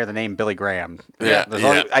anytime I hear the name Billy Graham,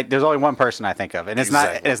 there's only one person I think of, and it's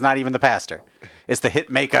not even the pastor. It's the hit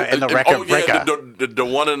maker and the record breaker. The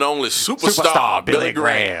one and only superstar Billy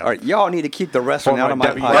Graham. all right, y'all need to keep the wrestling out of my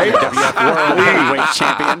WWF podcast. World Heavyweight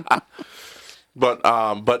Champion.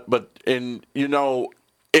 But and you know,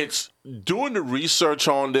 it's doing the research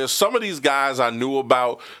on this. Some of these guys I knew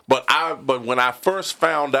about, but when I first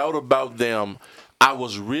found out about them, I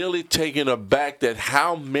was really taken aback that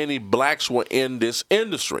how many blacks were in this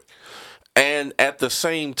industry. And at the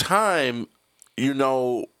same time, you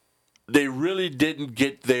know, they really didn't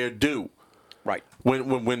get their due. Right.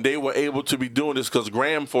 When they were able to be doing this, because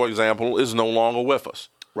Graham, for example, is no longer with us.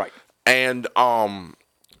 Right. And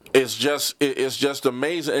it's just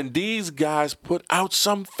amazing. And these guys put out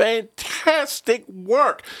some fantastic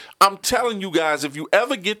work. I'm telling you guys, if you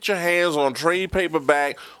ever get your hands on a trade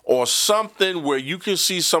paperback or something where you can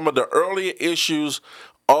see some of the earlier issues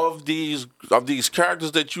of these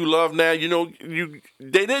characters that you love now, you know,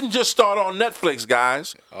 they didn't just start on Netflix,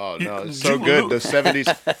 guys. Oh no, it's so good. The 70s,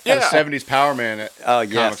 the Yeah. 70s Power Man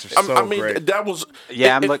comics are so I mean, great. that was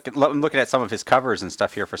I'm looking at some of his covers and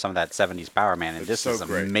stuff here for some of that 70s Power Man, and this so is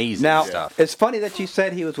great. amazing Now, stuff. it's funny that you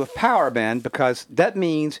said he was with Power Band because that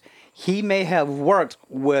means he may have worked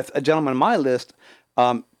with a gentleman on my list,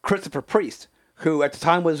 Christopher Priest, who at the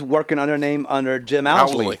time was working under name under Jim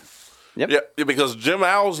Owsley. Yep. Yeah, because Jim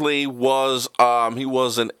Owsley was he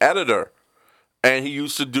was an editor, and he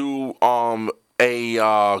used to do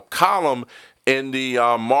a column in the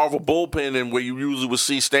Marvel bullpen, and where you usually would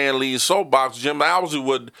see Stan Lee's soapbox. Jim Owsley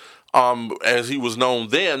would, as he was known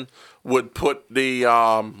then, would put it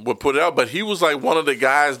out. But he was like one of the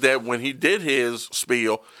guys that when he did his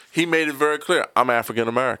spiel, he made it very clear: I'm African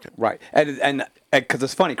American. Right. And because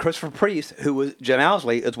it's funny, Christopher Priest, who was Jim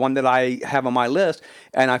Owsley, is one that I have on my list.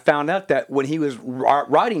 And I found out that when he was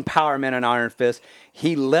writing Power Man and Iron Fist,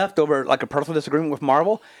 he left over like a personal disagreement with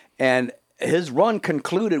Marvel. And his run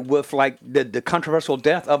concluded with like the controversial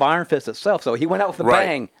death of Iron Fist itself. So he went out with a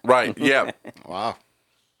bang. Right. Yeah. Wow.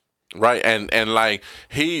 Right, and like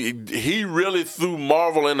he really threw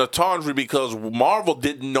Marvel in a tundra because Marvel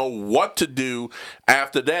didn't know what to do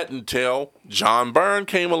after that until John Byrne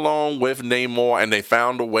came along with Namor, and they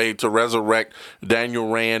found a way to resurrect Daniel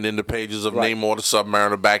Rand in the pages of Namor the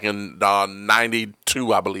Submariner back in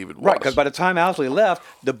 '92, I believe it was. Right, because by the time Owsley left,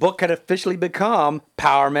 the book had officially become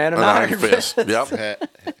Power Man and Iron Fist. Yep.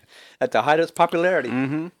 At the height of its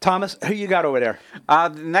popularity. Thomas, who you got over there? The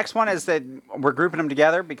next one is that we're grouping them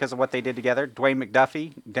together because of what they did together. Dwayne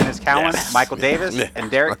McDuffie, Dennis Cowan, Michael Davis, and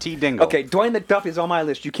Derek T. Dingle. Okay, Dwayne McDuffie's on my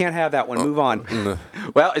list. You can't have that one. Move on.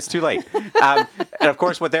 Well, it's too late. And of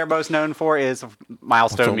course, what they're most known for is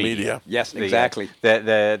Milestone Media. Yes, The, exactly.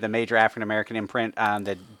 The major African American imprint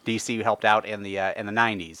that DC helped out in the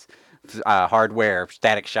 '90s. Hardware,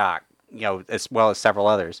 Static Shock, you know, as well as several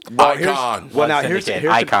others. Icon. Well, now here's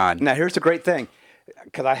Icon. Now here's the great thing,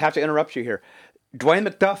 because I have to interrupt you here. Dwayne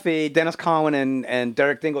McDuffie, Dennis Cowan, and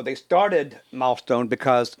Derek Dingle, they started Milestone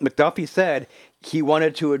because McDuffie said he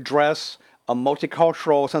wanted to address a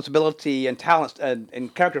multicultural sensibility and talents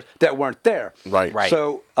and characters that weren't there. Right.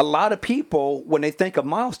 So a lot of people, when they think of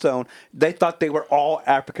Milestone, they thought they were all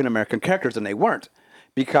African American characters, and they weren't,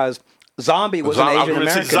 because Zombie was an Asian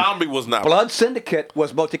American. Zombie was not. Blood Syndicate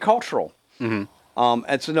was multicultural. And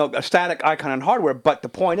so, a Static, Icon, and Hardware. But the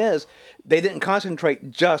point is, they didn't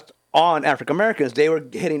concentrate just on African Americans. They were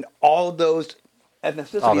hitting all of those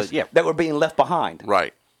ethnicities that were being left behind.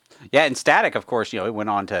 Right. Yeah, and Static, of course, you know, it went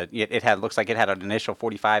on to looks like it had an initial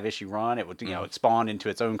 45 issue run. It would, it spawned into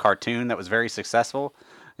its own cartoon that was very successful.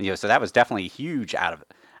 So that was definitely huge out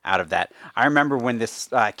of that. I remember when this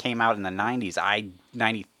came out in the 90s,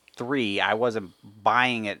 93, I wasn't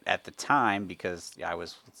buying it at the time because I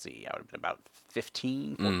was, I would have been about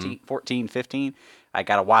 14, 15, I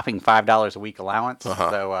got a whopping $5 a week allowance.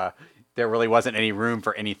 So there really wasn't any room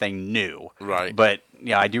for anything new. Right. But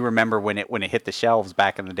I do remember when it hit the shelves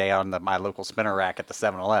back in the day on my local spinner rack at the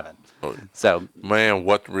 7-Eleven. So Man,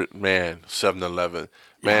 7-Eleven.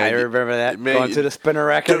 Man, I remember that. man, Going to the spinner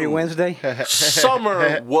rack every dude. Wednesday.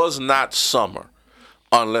 Summer was not summer.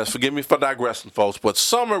 Unless, forgive me for digressing, folks, but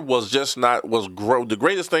summer was just not, the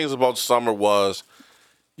greatest things about summer was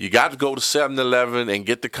you got to go to 7-Eleven and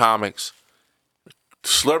get the comics,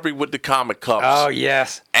 Slurpee with the comic cups. Oh,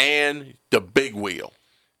 yes. And the big wheel.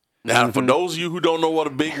 Now, for those of you who don't know what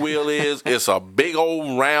a big wheel is, it's a big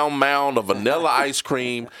old round mound of vanilla ice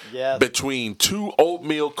cream between 2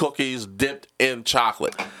 oatmeal cookies dipped in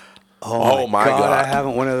chocolate. Oh my God. I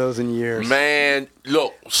haven't one of those in years. Man,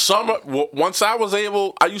 look, summer. Once I was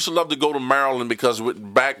able, I used to love to go to Maryland because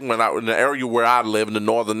back when in the area where I live, in the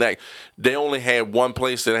Northern Neck, they only had one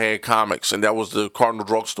place that had comics, and that was the Cardinal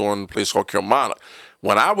Drugstore in a place called Kilmarnock.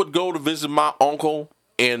 When I would go to visit my uncle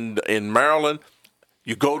in Maryland,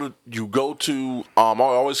 I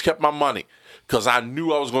always kept my money because I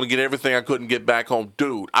knew I was going to get everything I couldn't get back home.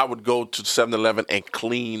 Dude, I would go to 7-Eleven and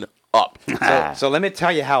clean up. So let me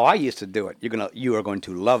tell you how I used to do it. You are going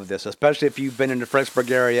to love this, especially if you've been in the Fredericksburg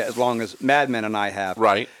area as long as Madman and I have.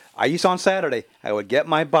 Right. I used on Saturday, I would get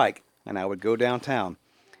my bike and I would go downtown.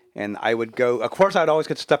 And I would go, of course, I'd always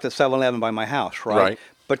get stuff at 7-Eleven by my house, right? Right.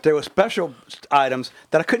 But there were special items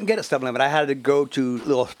that I couldn't get at 7-Eleven. I had to go to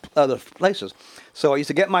little other places. So I used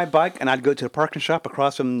to get my bike and I'd go to the parking shop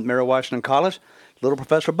across from Mary Washington College, Little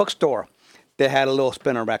Professor Bookstore. They had a little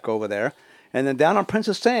spinner rack over there. And then down on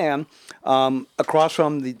Princess Anne, across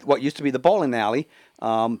from what used to be the bowling alley,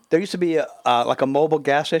 there used to be like a mobile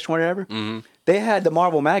gas station or whatever. Mm-hmm. They had the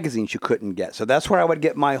Marvel magazines you couldn't get. So that's where I would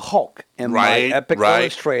get my Hulk and my Epic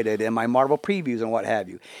Illustrated and my Marvel previews and what have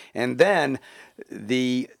you. And then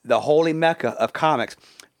the holy mecca of comics,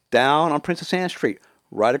 down on Princess Anne Street,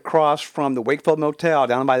 right across from the Wakefield Motel,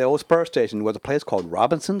 down by the old Spur Station, was a place called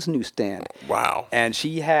Robinson's Newsstand. Wow. And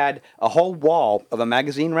she had a whole wall of a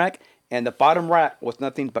magazine rack, and the bottom rack was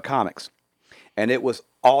nothing but comics. And it was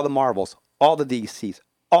all the Marvels, all the DCs,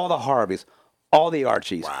 all the Harveys, all the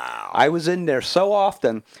Archies. Wow. I was in there so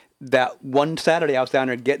often that one Saturday I was down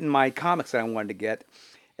there getting my comics that I wanted to get.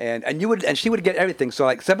 And she would get everything. So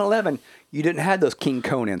like 7-Eleven, you didn't have those King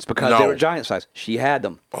Conans because they were giant size. She had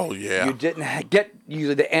them. Oh, yeah. You didn't get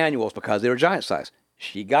usually the annuals because they were giant size.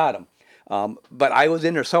 She got them. But I was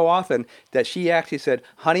in there so often that she actually said,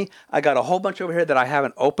 honey, I got a whole bunch over here that I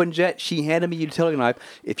haven't opened yet. She handed me a utility knife.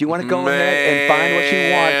 If you want to go ahead and find what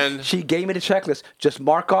you want, she gave me the checklist. Just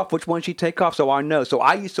mark off which ones you take off so I know. So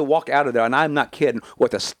I used to walk out of there, and I'm not kidding,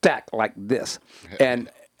 with a stack like this. And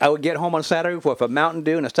I would get home on Saturday with a Mountain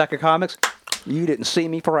Dew and a stack of comics. You didn't see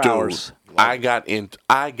me for hours. I got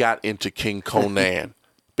into King Conan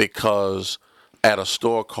because at a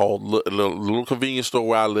store called little convenience store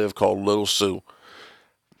where I live called Little Sue.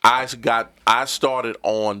 I started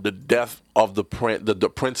on the death of the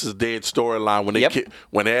Prince is dead storyline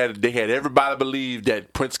when they had everybody believe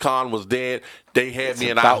that Prince Khan was dead. They had me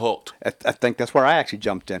and I hooked. I think that's where I actually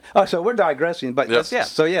jumped in. Oh, so we're digressing, but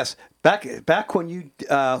so yes. Back when you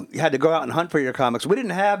had to go out and hunt for your comics, we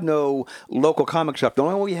didn't have no local comic shop. The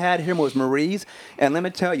only one we had here was Marie's. And let me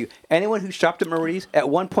tell you, anyone who shopped at Marie's, at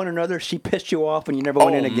one point or another, she pissed you off and you never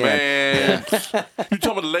went in again. Man. You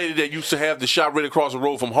talking about the lady that used to have the shop right across the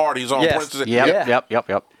road from Hardee's on Princess? Yep.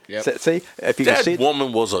 So, see, if you that can see,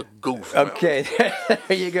 woman was a goof. Okay,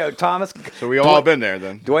 there you go, Thomas. So we all been there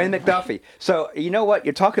then. Dwayne McDuffie. So you know what?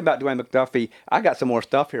 You're talking about Dwayne McDuffie. I got some more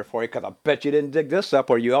stuff here for you because I bet you didn't dig this up,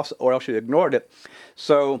 or else you ignored it.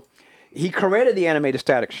 So he created the animated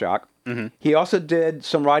Static Shock. Mm-hmm. He also did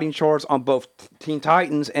some writing chores on both Teen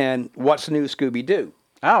Titans and What's New Scooby Doo.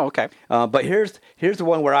 Oh, okay. But here's the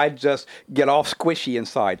one where I just get all squishy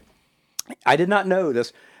inside. I did not know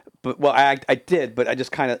this. But I did, but I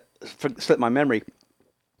just kind of slipped my memory.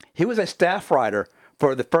 He was a staff writer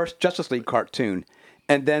for the first Justice League cartoon,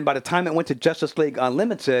 and then by the time it went to Justice League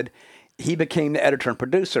Unlimited, he became the editor and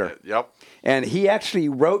producer. Yep. And he actually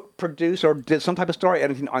wrote, produced, or did some type of story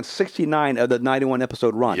editing on 69 of the 91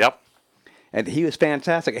 episode run. Yep. And he was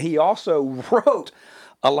fantastic. He also wrote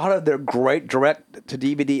a lot of their great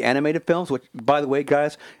direct-to-DVD animated films, which, by the way,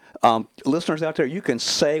 guys, listeners out there, you can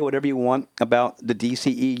say whatever you want about the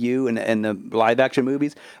DCEU and the live-action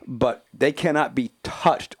movies, but they cannot be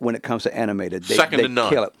touched when it comes to animated. They to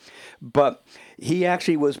none. Kill it. But he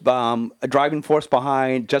actually was a driving force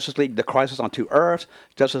behind Justice League: The Crisis on Two Earths,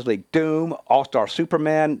 Justice League Doom, All-Star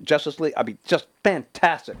Superman, Justice League. I mean, just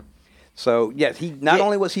fantastic. So yes, he not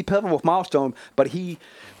only was he pivotal with Milestone, but he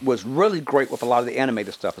was really great with a lot of the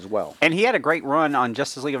animated stuff as well. And he had a great run on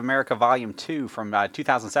Justice League of America Volume 2 from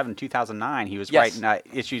 2007 2009. He was Yes. writing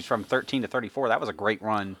issues from 13 to 34. That was a great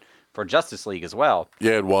run for Justice League as well.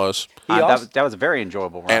 Yeah, it was. That was a very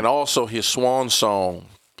enjoyable run. And also his swan song,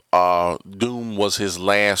 Doom, was his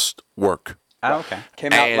last work. Oh, okay.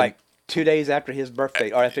 Came out And- like 2 days after his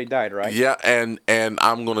birthday, or after he died, right? Yeah, and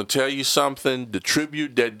I'm going to tell you something. The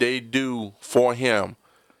tribute that they do for him,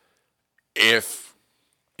 if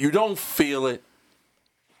you don't feel it,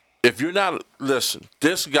 if you're not, listen,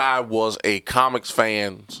 this guy was a comics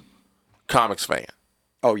fan.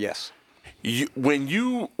 Oh yes. You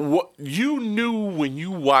knew when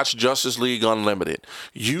you watched Justice League Unlimited,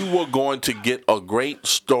 you were going to get a great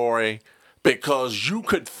story because you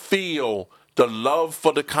could feel the love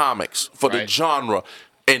for the comics, for the genre,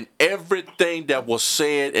 and everything that was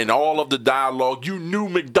said and all of the dialogue. You knew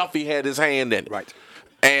McDuffie had his hand in it. Right.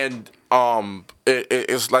 And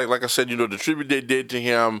it's like I said, the tribute they did to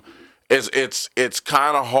him it's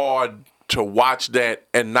kind of hard to watch that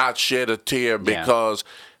and not shed a tear because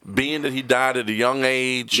being that he died at a young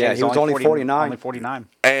age, Yeah, he was only 49. Only 49.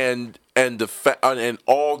 and and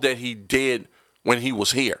all that he did when he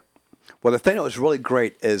was here. Well, the thing that was really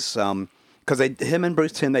great is because him and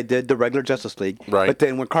Bruce Timm, they did the regular Justice League. Right. But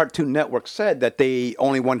then when Cartoon Network said that they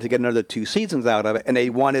only wanted to get another 2 seasons out of it, and they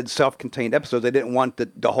wanted self-contained episodes, they didn't want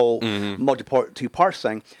the whole multi-part, 2 parts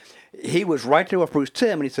thing. He was right there with Bruce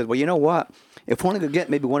Timm, and he said, well, you know what? If we're only going to get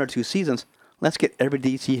maybe 1 or 2 seasons, let's get every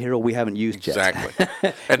DC hero we haven't used yet.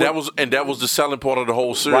 Exactly, and that was the selling part of the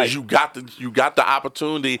whole series. Right. You got the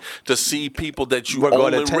opportunity to see people that you We're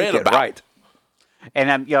going only to take read it, about. right.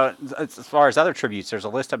 And as far as other tributes, there's a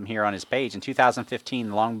list of them here on his page. In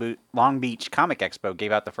 2015, Long Beach Comic Expo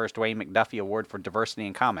gave out the first Dwayne McDuffie Award for Diversity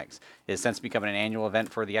in Comics. It has since become an annual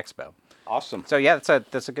event for the expo. Awesome. So yeah,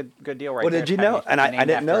 that's a good deal right Well, there. did you Having know- it and I named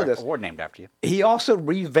didn't know after- this. Award named after you. He also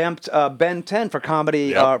revamped Ben 10 for comedy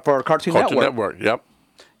Yep. for Cartoon Network. Yep.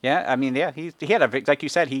 Yeah, I mean, yeah, he had a like you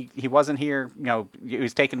said, he wasn't here. He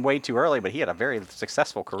was taken way too early, but he had a very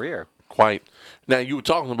successful career. Quite. Now you were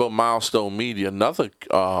talking about Milestone Media. Another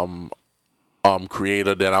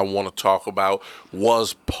creator that I want to talk about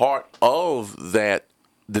was part of that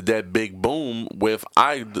big boom with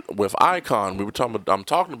Icon. I'm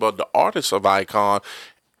talking about the artist of Icon,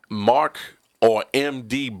 Mark or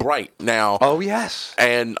M.D. Bright. Now, Oh, yes.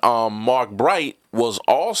 and Mark Bright was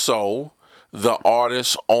also the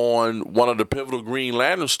artist on one of the pivotal Green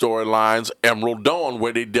Lantern storylines, Emerald Dawn,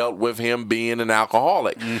 where they dealt with him being an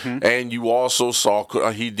alcoholic. And you also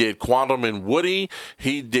saw he did Quantum and Woody.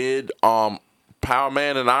 He did Power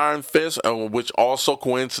Man and Iron Fist, which also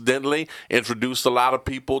coincidentally introduced a lot of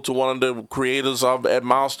people to one of the creators at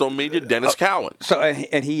Milestone Media, Dennis Cowan. So,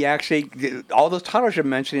 and he actually, all those titles you're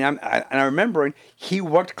mentioning, I'm remembering, he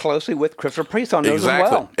worked closely with Christopher Priest on those as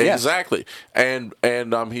well. Yes. Exactly. And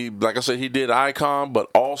he, like I said, he did Icon, but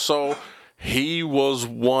also he was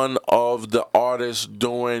one of the artists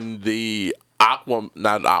doing the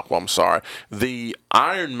the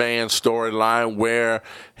Iron Man storyline where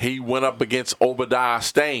he went up against Obadiah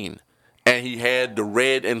Stane. And he had the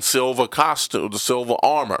red and silver costume, the silver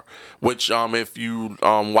armor, which, if you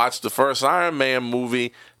watch the first Iron Man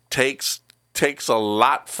movie, takes a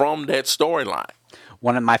lot from that storyline.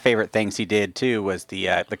 One of my favorite things he did too was the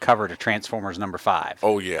cover to Transformers #5.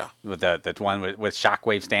 Oh yeah, With the one with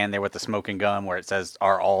Shockwave stand there with the smoking gun where it says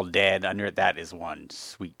 "Are all dead" under it. That is one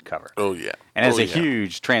sweet cover. oh yeah. And as Oh, a yeah.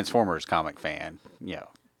 huge Transformers comic fan,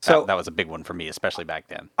 So- that was a big one for me, especially back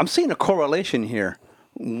then. I'm seeing a correlation here.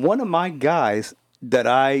 One of my guys that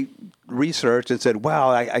I researched and said, wow,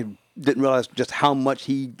 I didn't realize just how much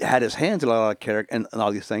he had his hands in a lot of character and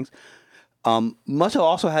all these things, must have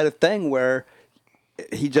also had a thing where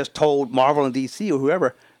he just told Marvel and DC or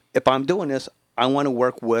whoever, if I'm doing this, I want to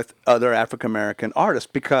work with other African American artists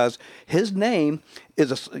because his name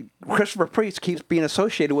is Christopher Priest keeps being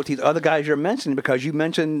associated with these other guys you're mentioning because you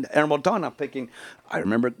mentioned Emerald Dawn. I'm thinking, I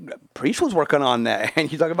remember Priest was working on that,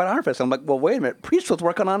 and you talk about Iron Fist. I'm like, well, wait a minute, Priest was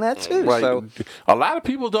working on that too. Right. So A lot of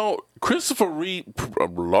people don't. Christopher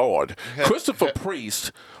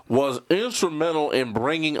Priest was instrumental in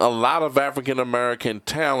bringing a lot of African American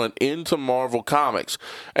talent into Marvel Comics,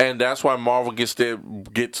 and that's why Marvel gets their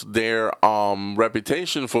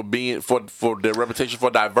reputation for being for their reputation for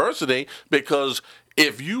diversity. Because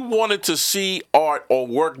if you wanted to see art or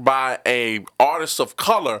work by a artist of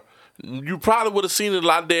color, you probably would have seen it a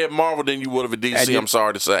lot there at Marvel than you would have at DC. I'm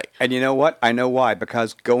sorry to say. And you know what? I know why.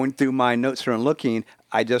 Because going through my notes here and looking,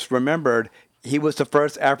 I just remembered he was the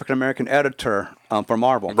first African American editor for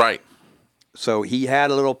Marvel. Right. So he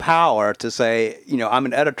had a little power to say, I'm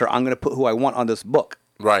an editor. I'm going to put who I want on this book.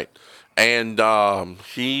 Right. And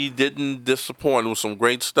he didn't disappoint. It was some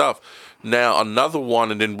great stuff. Now, another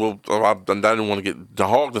one, and then I didn't want to get to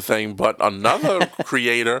hog the thing, but another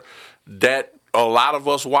creator that a lot of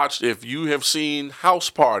us watched, if you have seen House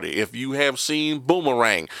Party, if you have seen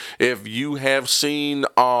Boomerang, if you have seen,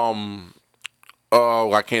 I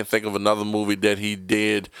can't think of another movie that he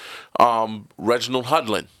did, Reginald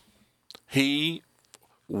Hudlin.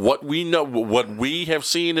 What we have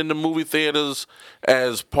seen in the movie theaters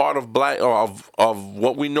as part of of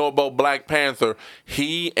what we know about Black Panther,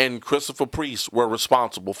 he and Christopher Priest were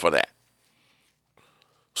responsible for that.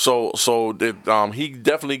 So he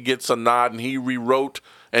definitely gets a nod, and he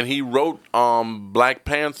wrote Black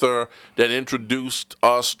Panther that introduced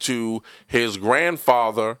us to his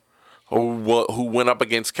grandfather, who went up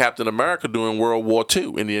against Captain America during World War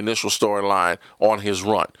II in the initial storyline on his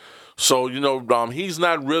run. So, he's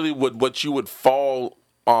not really what you would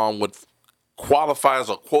would qualify as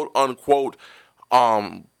a quote-unquote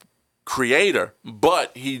creator,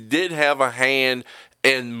 but he did have a hand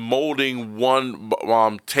in molding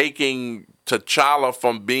taking T'Challa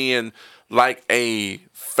from being like a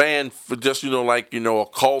fan, a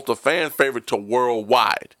cult of fan favorite to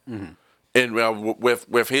worldwide. Mm-hmm. And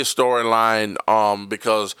with his storyline,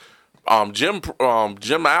 because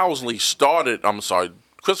Jim Owsley started.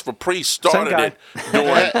 Christopher Priest started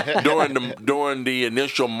it during the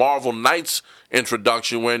initial Marvel Knights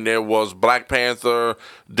introduction, when there was Black Panther,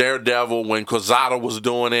 Daredevil, when Quesada was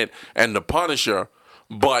doing it, and the Punisher.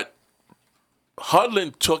 But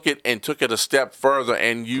Hudlin took it a step further,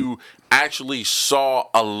 and you actually saw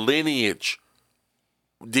a lineage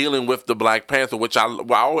dealing with the Black Panther, which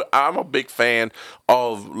I'm a big fan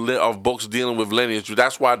of books dealing with lineage.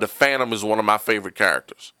 That's why the Phantom is one of my favorite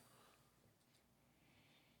characters.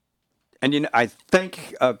 And I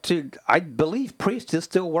think I believe Priest is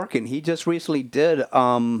still working. He just recently did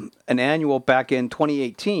an annual back in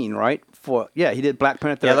 2018, right? He did Black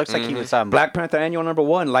Panther. Yeah, it looks like he was Black Panther annual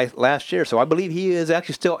 #1 last year. So I believe he is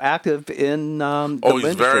actually still active in. The he's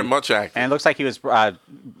industry. Very much active. And it looks like he was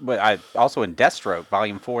also in Deathstroke,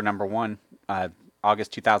 Volume 4, #1,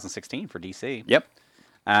 August 2016 for DC. Yep.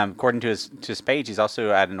 According to his page, he's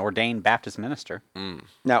also an ordained Baptist minister. Mm.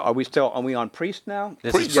 Now, are we on Priest now?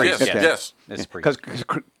 Priest, yes. This is Priest.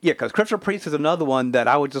 Because Christopher Priest is another one that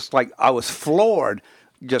I was floored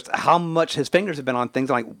just how much his fingers have been on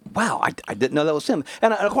things. I'm like, wow, I didn't know that was him.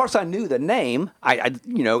 And of course, I knew the name.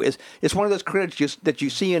 It's one of those credits that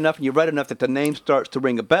you see enough and you read enough that the name starts to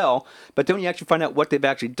ring a bell. But then when you actually find out what they've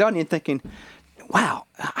actually done, you're thinking, wow,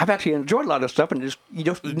 I've actually enjoyed a lot of stuff, and you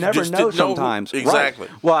just never know sometimes. Exactly.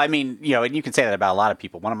 Right. Well, I mean, and you can say that about a lot of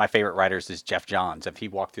people. One of my favorite writers is Jeff Johns. If he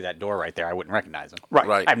walked through that door right there, I wouldn't recognize him.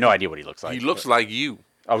 Right. I have no idea what he looks like. He looks like you.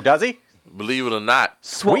 Oh, does he? Believe it or not.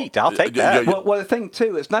 Sweet, I'll take that. Well, the thing,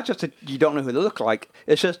 too, it's not just that you don't know who they look like.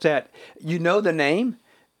 It's just that you know the name,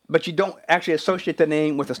 but you don't actually associate the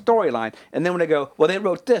name with the storyline. And then when they go, well, they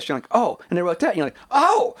wrote this, you're like, oh, and they wrote that, and you're like,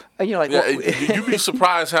 oh, and you're like, you'd be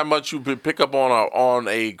surprised how much you pick up on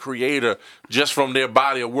a creator just from their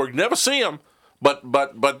body of work. Never see them,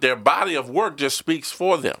 but their body of work just speaks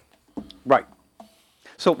for them. Right.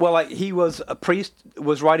 So, Priest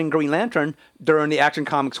was writing Green Lantern during the Action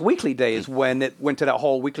Comics Weekly days when it went to that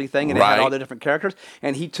whole weekly thing and it had all the different characters.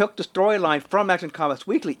 And he took the storyline from Action Comics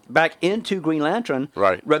Weekly back into Green Lantern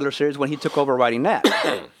regular series when he took over writing that.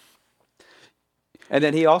 And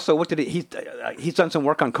then he also he's done some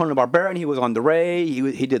work on Conan the Barbarian. He was on The Ray.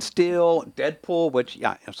 He did Steel, Deadpool, which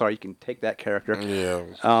I'm sorry, you can take that character.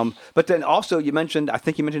 Yeah. But then also I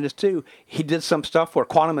think you mentioned this too. He did some stuff for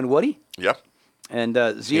Quantum and Woody. Yep. And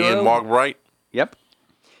Zero. Ian Mark Wright. Yep.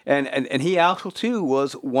 And he also, too,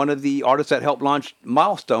 was one of the artists that helped launch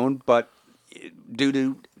Milestone, but due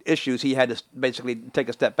to issues, he had to basically take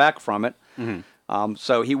a step back from it. Mm-hmm.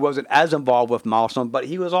 So he wasn't as involved with Milestone, but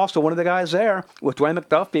he was also one of the guys there with Dwayne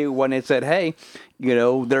McDuffie when they said, hey,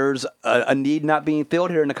 there's a need not being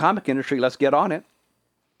filled here in the comic industry. Let's get on it.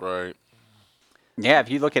 Right. Yeah, if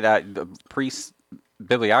you look at the Priest's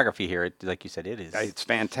bibliography here, like you said, it's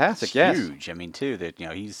fantastic. It's huge. I mean, too, that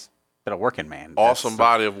he's been a working man. Awesome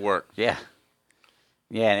body of work. Yeah,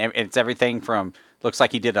 and it's everything from looks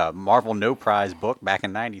like he did a Marvel No Prize book back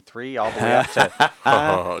in '93, all the way up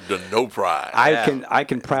to the No Prize. I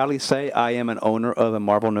can proudly say I am an owner of a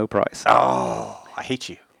Marvel No Prize. Oh, I hate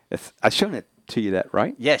you. I've shown it to you that,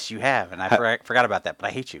 right? Yes, you have, and I forgot about that, but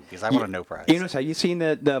I hate you because I want a No Prize. Have you seen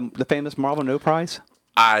the famous Marvel No Prize?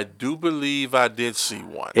 I do believe I did see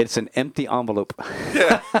one. It's an empty envelope.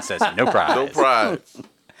 Yeah. It says no prize. No prize.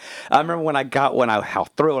 I remember when I got one, how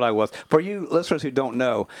thrilled I was. For you listeners who don't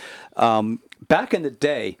know, back in the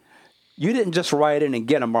day, you didn't just write in and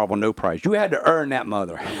get a Marvel No Prize. You had to earn that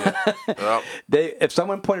mother. Yep. If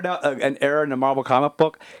someone pointed out an error in the Marvel comic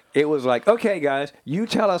book, it was like, okay, guys, you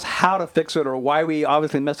tell us how to fix it or why we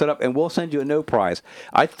obviously messed it up, and we'll send you a no prize.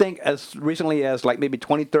 I think as recently as like maybe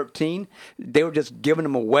 2013, they were just giving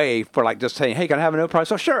them away for like just saying, hey, can I have a no prize?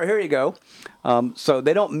 So sure, here you go. So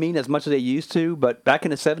they don't mean as much as they used to, but back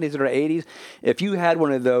in the 70s or 80s, if you had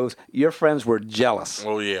one of those, your friends were jealous.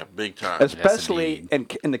 Oh yeah, big time. Especially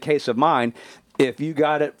in the case of mine, if you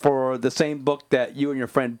got it for the same book that you and your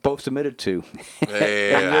friend both submitted to,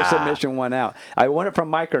 and your submission went out. I won it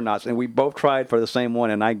from Micronauts, and we both tried for the same one,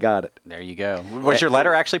 and I got it. There you go. Was your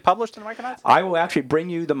letter actually published in Micronauts? I will actually bring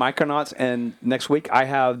you the Micronauts, and next week I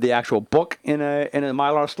have the actual book in a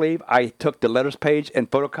Mylar sleeve. I took the letters page and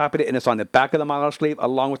photocopied it, and it's on the back of the Mylar sleeve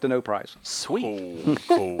along with the no prize. Sweet.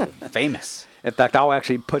 Cool. Famous. In fact, I'll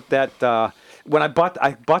actually put that. When I bought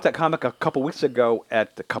that comic a couple years ago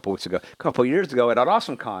at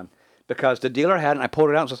AwesomeCon, because the dealer had it, and I pulled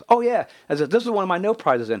it out and says, "Oh yeah," I said, "This is one of my no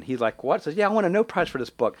prizes." And he's like, "What?" I said, "Yeah, I want a no prize for this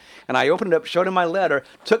book." And I opened it up, showed him my letter,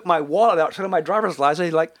 took my wallet out, showed him my driver's license.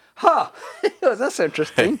 He's like, "Huh, that's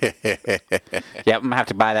interesting." Yeah, I'm gonna have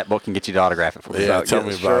to buy that book and get you to autograph it for me. Yeah, tell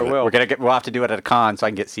me about it. Will. We'll have to do it at a con so I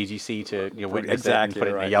can get CGC to witness it and put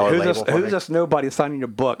it in a yellow label. Who's this nobody signing your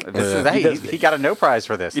book? He got a no prize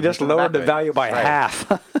for this. You just lowered the value by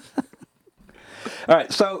half. All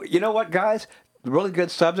right, so you know what, guys? Really good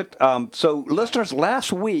subject. So, listeners,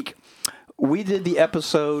 last week we did the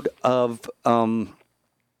episode of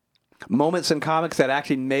moments in comics that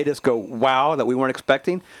actually made us go, wow, that we weren't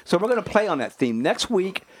expecting. So we're going to play on that theme. Next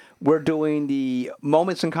week, we're doing the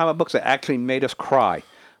moments in comic books that actually made us cry.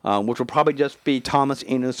 Which will probably just be Thomas,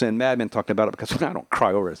 Enos, and Madman talking about it, because I don't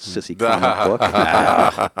cry over a sissy comic book.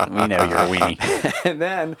 We know you're a weenie. And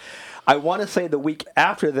then I want to say the week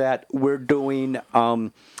after that, we're doing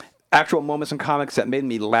actual moments in comics that made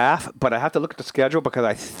me laugh, but I have to look at the schedule because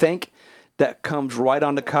I think that comes right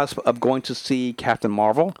on the cusp of going to see Captain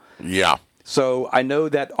Marvel. Yeah. So I know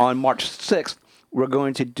that on March 6th, we're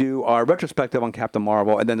going to do our retrospective on Captain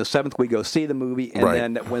Marvel, and then the 7th we go see the movie, and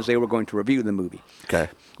then that Wednesday we're going to review the movie. Okay.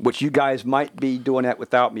 Which you guys might be doing that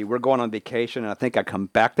without me. We're going on vacation, and I think I come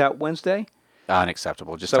back that Wednesday.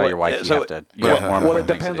 Unacceptable. Just tell your wife you have to. Well, it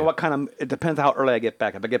depends on what kind of. It depends how early I get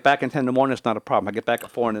back. If I get back in 10 in the morning, it's not a problem. If I get back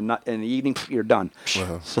at 4 in the evening, you're done.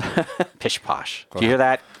 Pish posh. Do you hear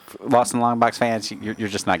that, Lost in the Long Box fans? You're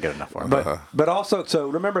just not good enough for them. But also, so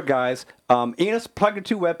remember, guys, Enos, plug your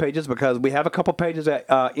 2 web pages, because we have a couple pages that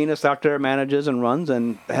Enos out there manages and runs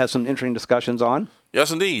and has some interesting discussions on. Yes,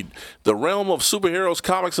 indeed. The realm of superheroes,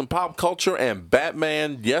 comics, and pop culture, and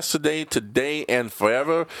Batman yesterday, today, and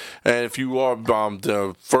forever. And if you are,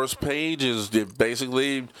 the first page is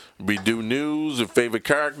basically we do news, your favorite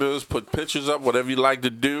characters, put pictures up, whatever you like to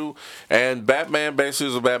do. And Batman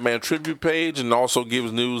basically is a Batman tribute page and also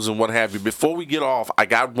gives news and what have you. Before we get off, I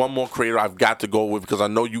got one more creator I've got to go with because I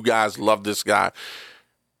know you guys love this guy,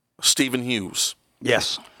 Stephen Hughes.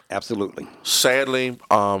 Yes. Absolutely. Sadly,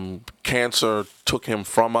 cancer took him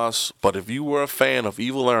from us. But if you were a fan of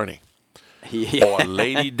Evil Ernie or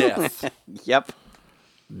Lady Death, yep,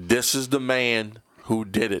 this is the man who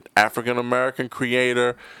did it. African American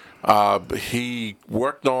creator. He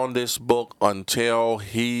worked on this book until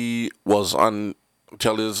he was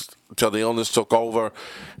until the illness took over.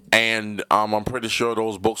 And I'm pretty sure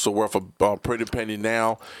those books are worth a pretty penny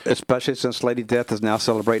now. Especially since Lady Death is now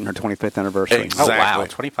celebrating her 25th anniversary. Exactly. Oh, wow.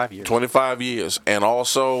 25 years. 25 years. And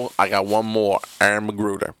also, I got one more, Aaron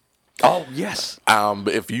McGruder. Oh, yes.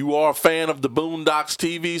 If you are a fan of the Boondocks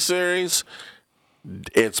TV series,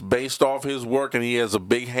 it's based off his work, and he has a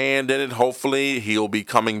big hand in it. Hopefully, he'll be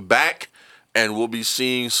coming back, and we'll be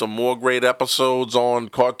seeing some more great episodes on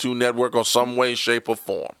Cartoon Network or some way, shape, or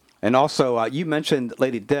form. And also, you mentioned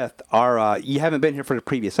Lady Death. You haven't been here for the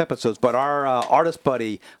previous episodes, but our artist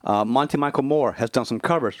buddy, Monty Michael Moore, has done some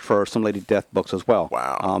covers for some Lady Death books as well.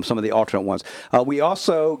 Wow. Some of the alternate ones. We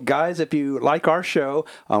also, guys, if you like our show,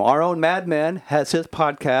 our own Madman has his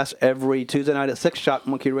podcast every Tuesday night at 6, Shock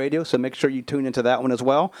Monkey Radio, so make sure you tune into that one as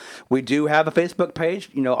well. We do have a Facebook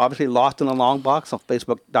page, obviously Lost in the Long Box on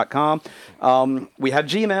Facebook.com. We have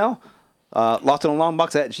Gmail.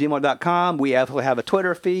 LostInALongBox@gmail.com. We also have a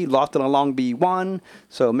Twitter feed, Lost in a Long B1.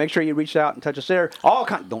 So make sure you reach out and touch us there.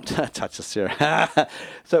 Don't touch us there.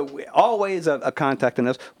 So all ways of contacting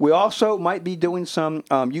us. We also might be doing some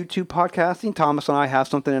YouTube podcasting. Thomas and I have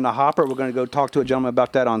something in the hopper. We're going to go talk to a gentleman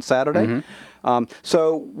about that on Saturday.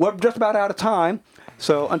 So we're just about out of time.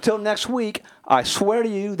 So until next week, I swear to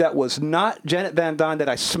you that was not Janet Van Dyne that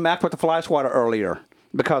I smacked with the fly swatter earlier.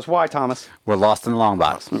 Because why, Thomas? We're lost in the long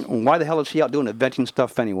box. Why the hell is she out doing inventing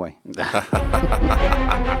stuff anyway? Good night,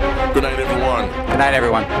 everyone. Good night,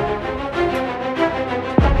 everyone.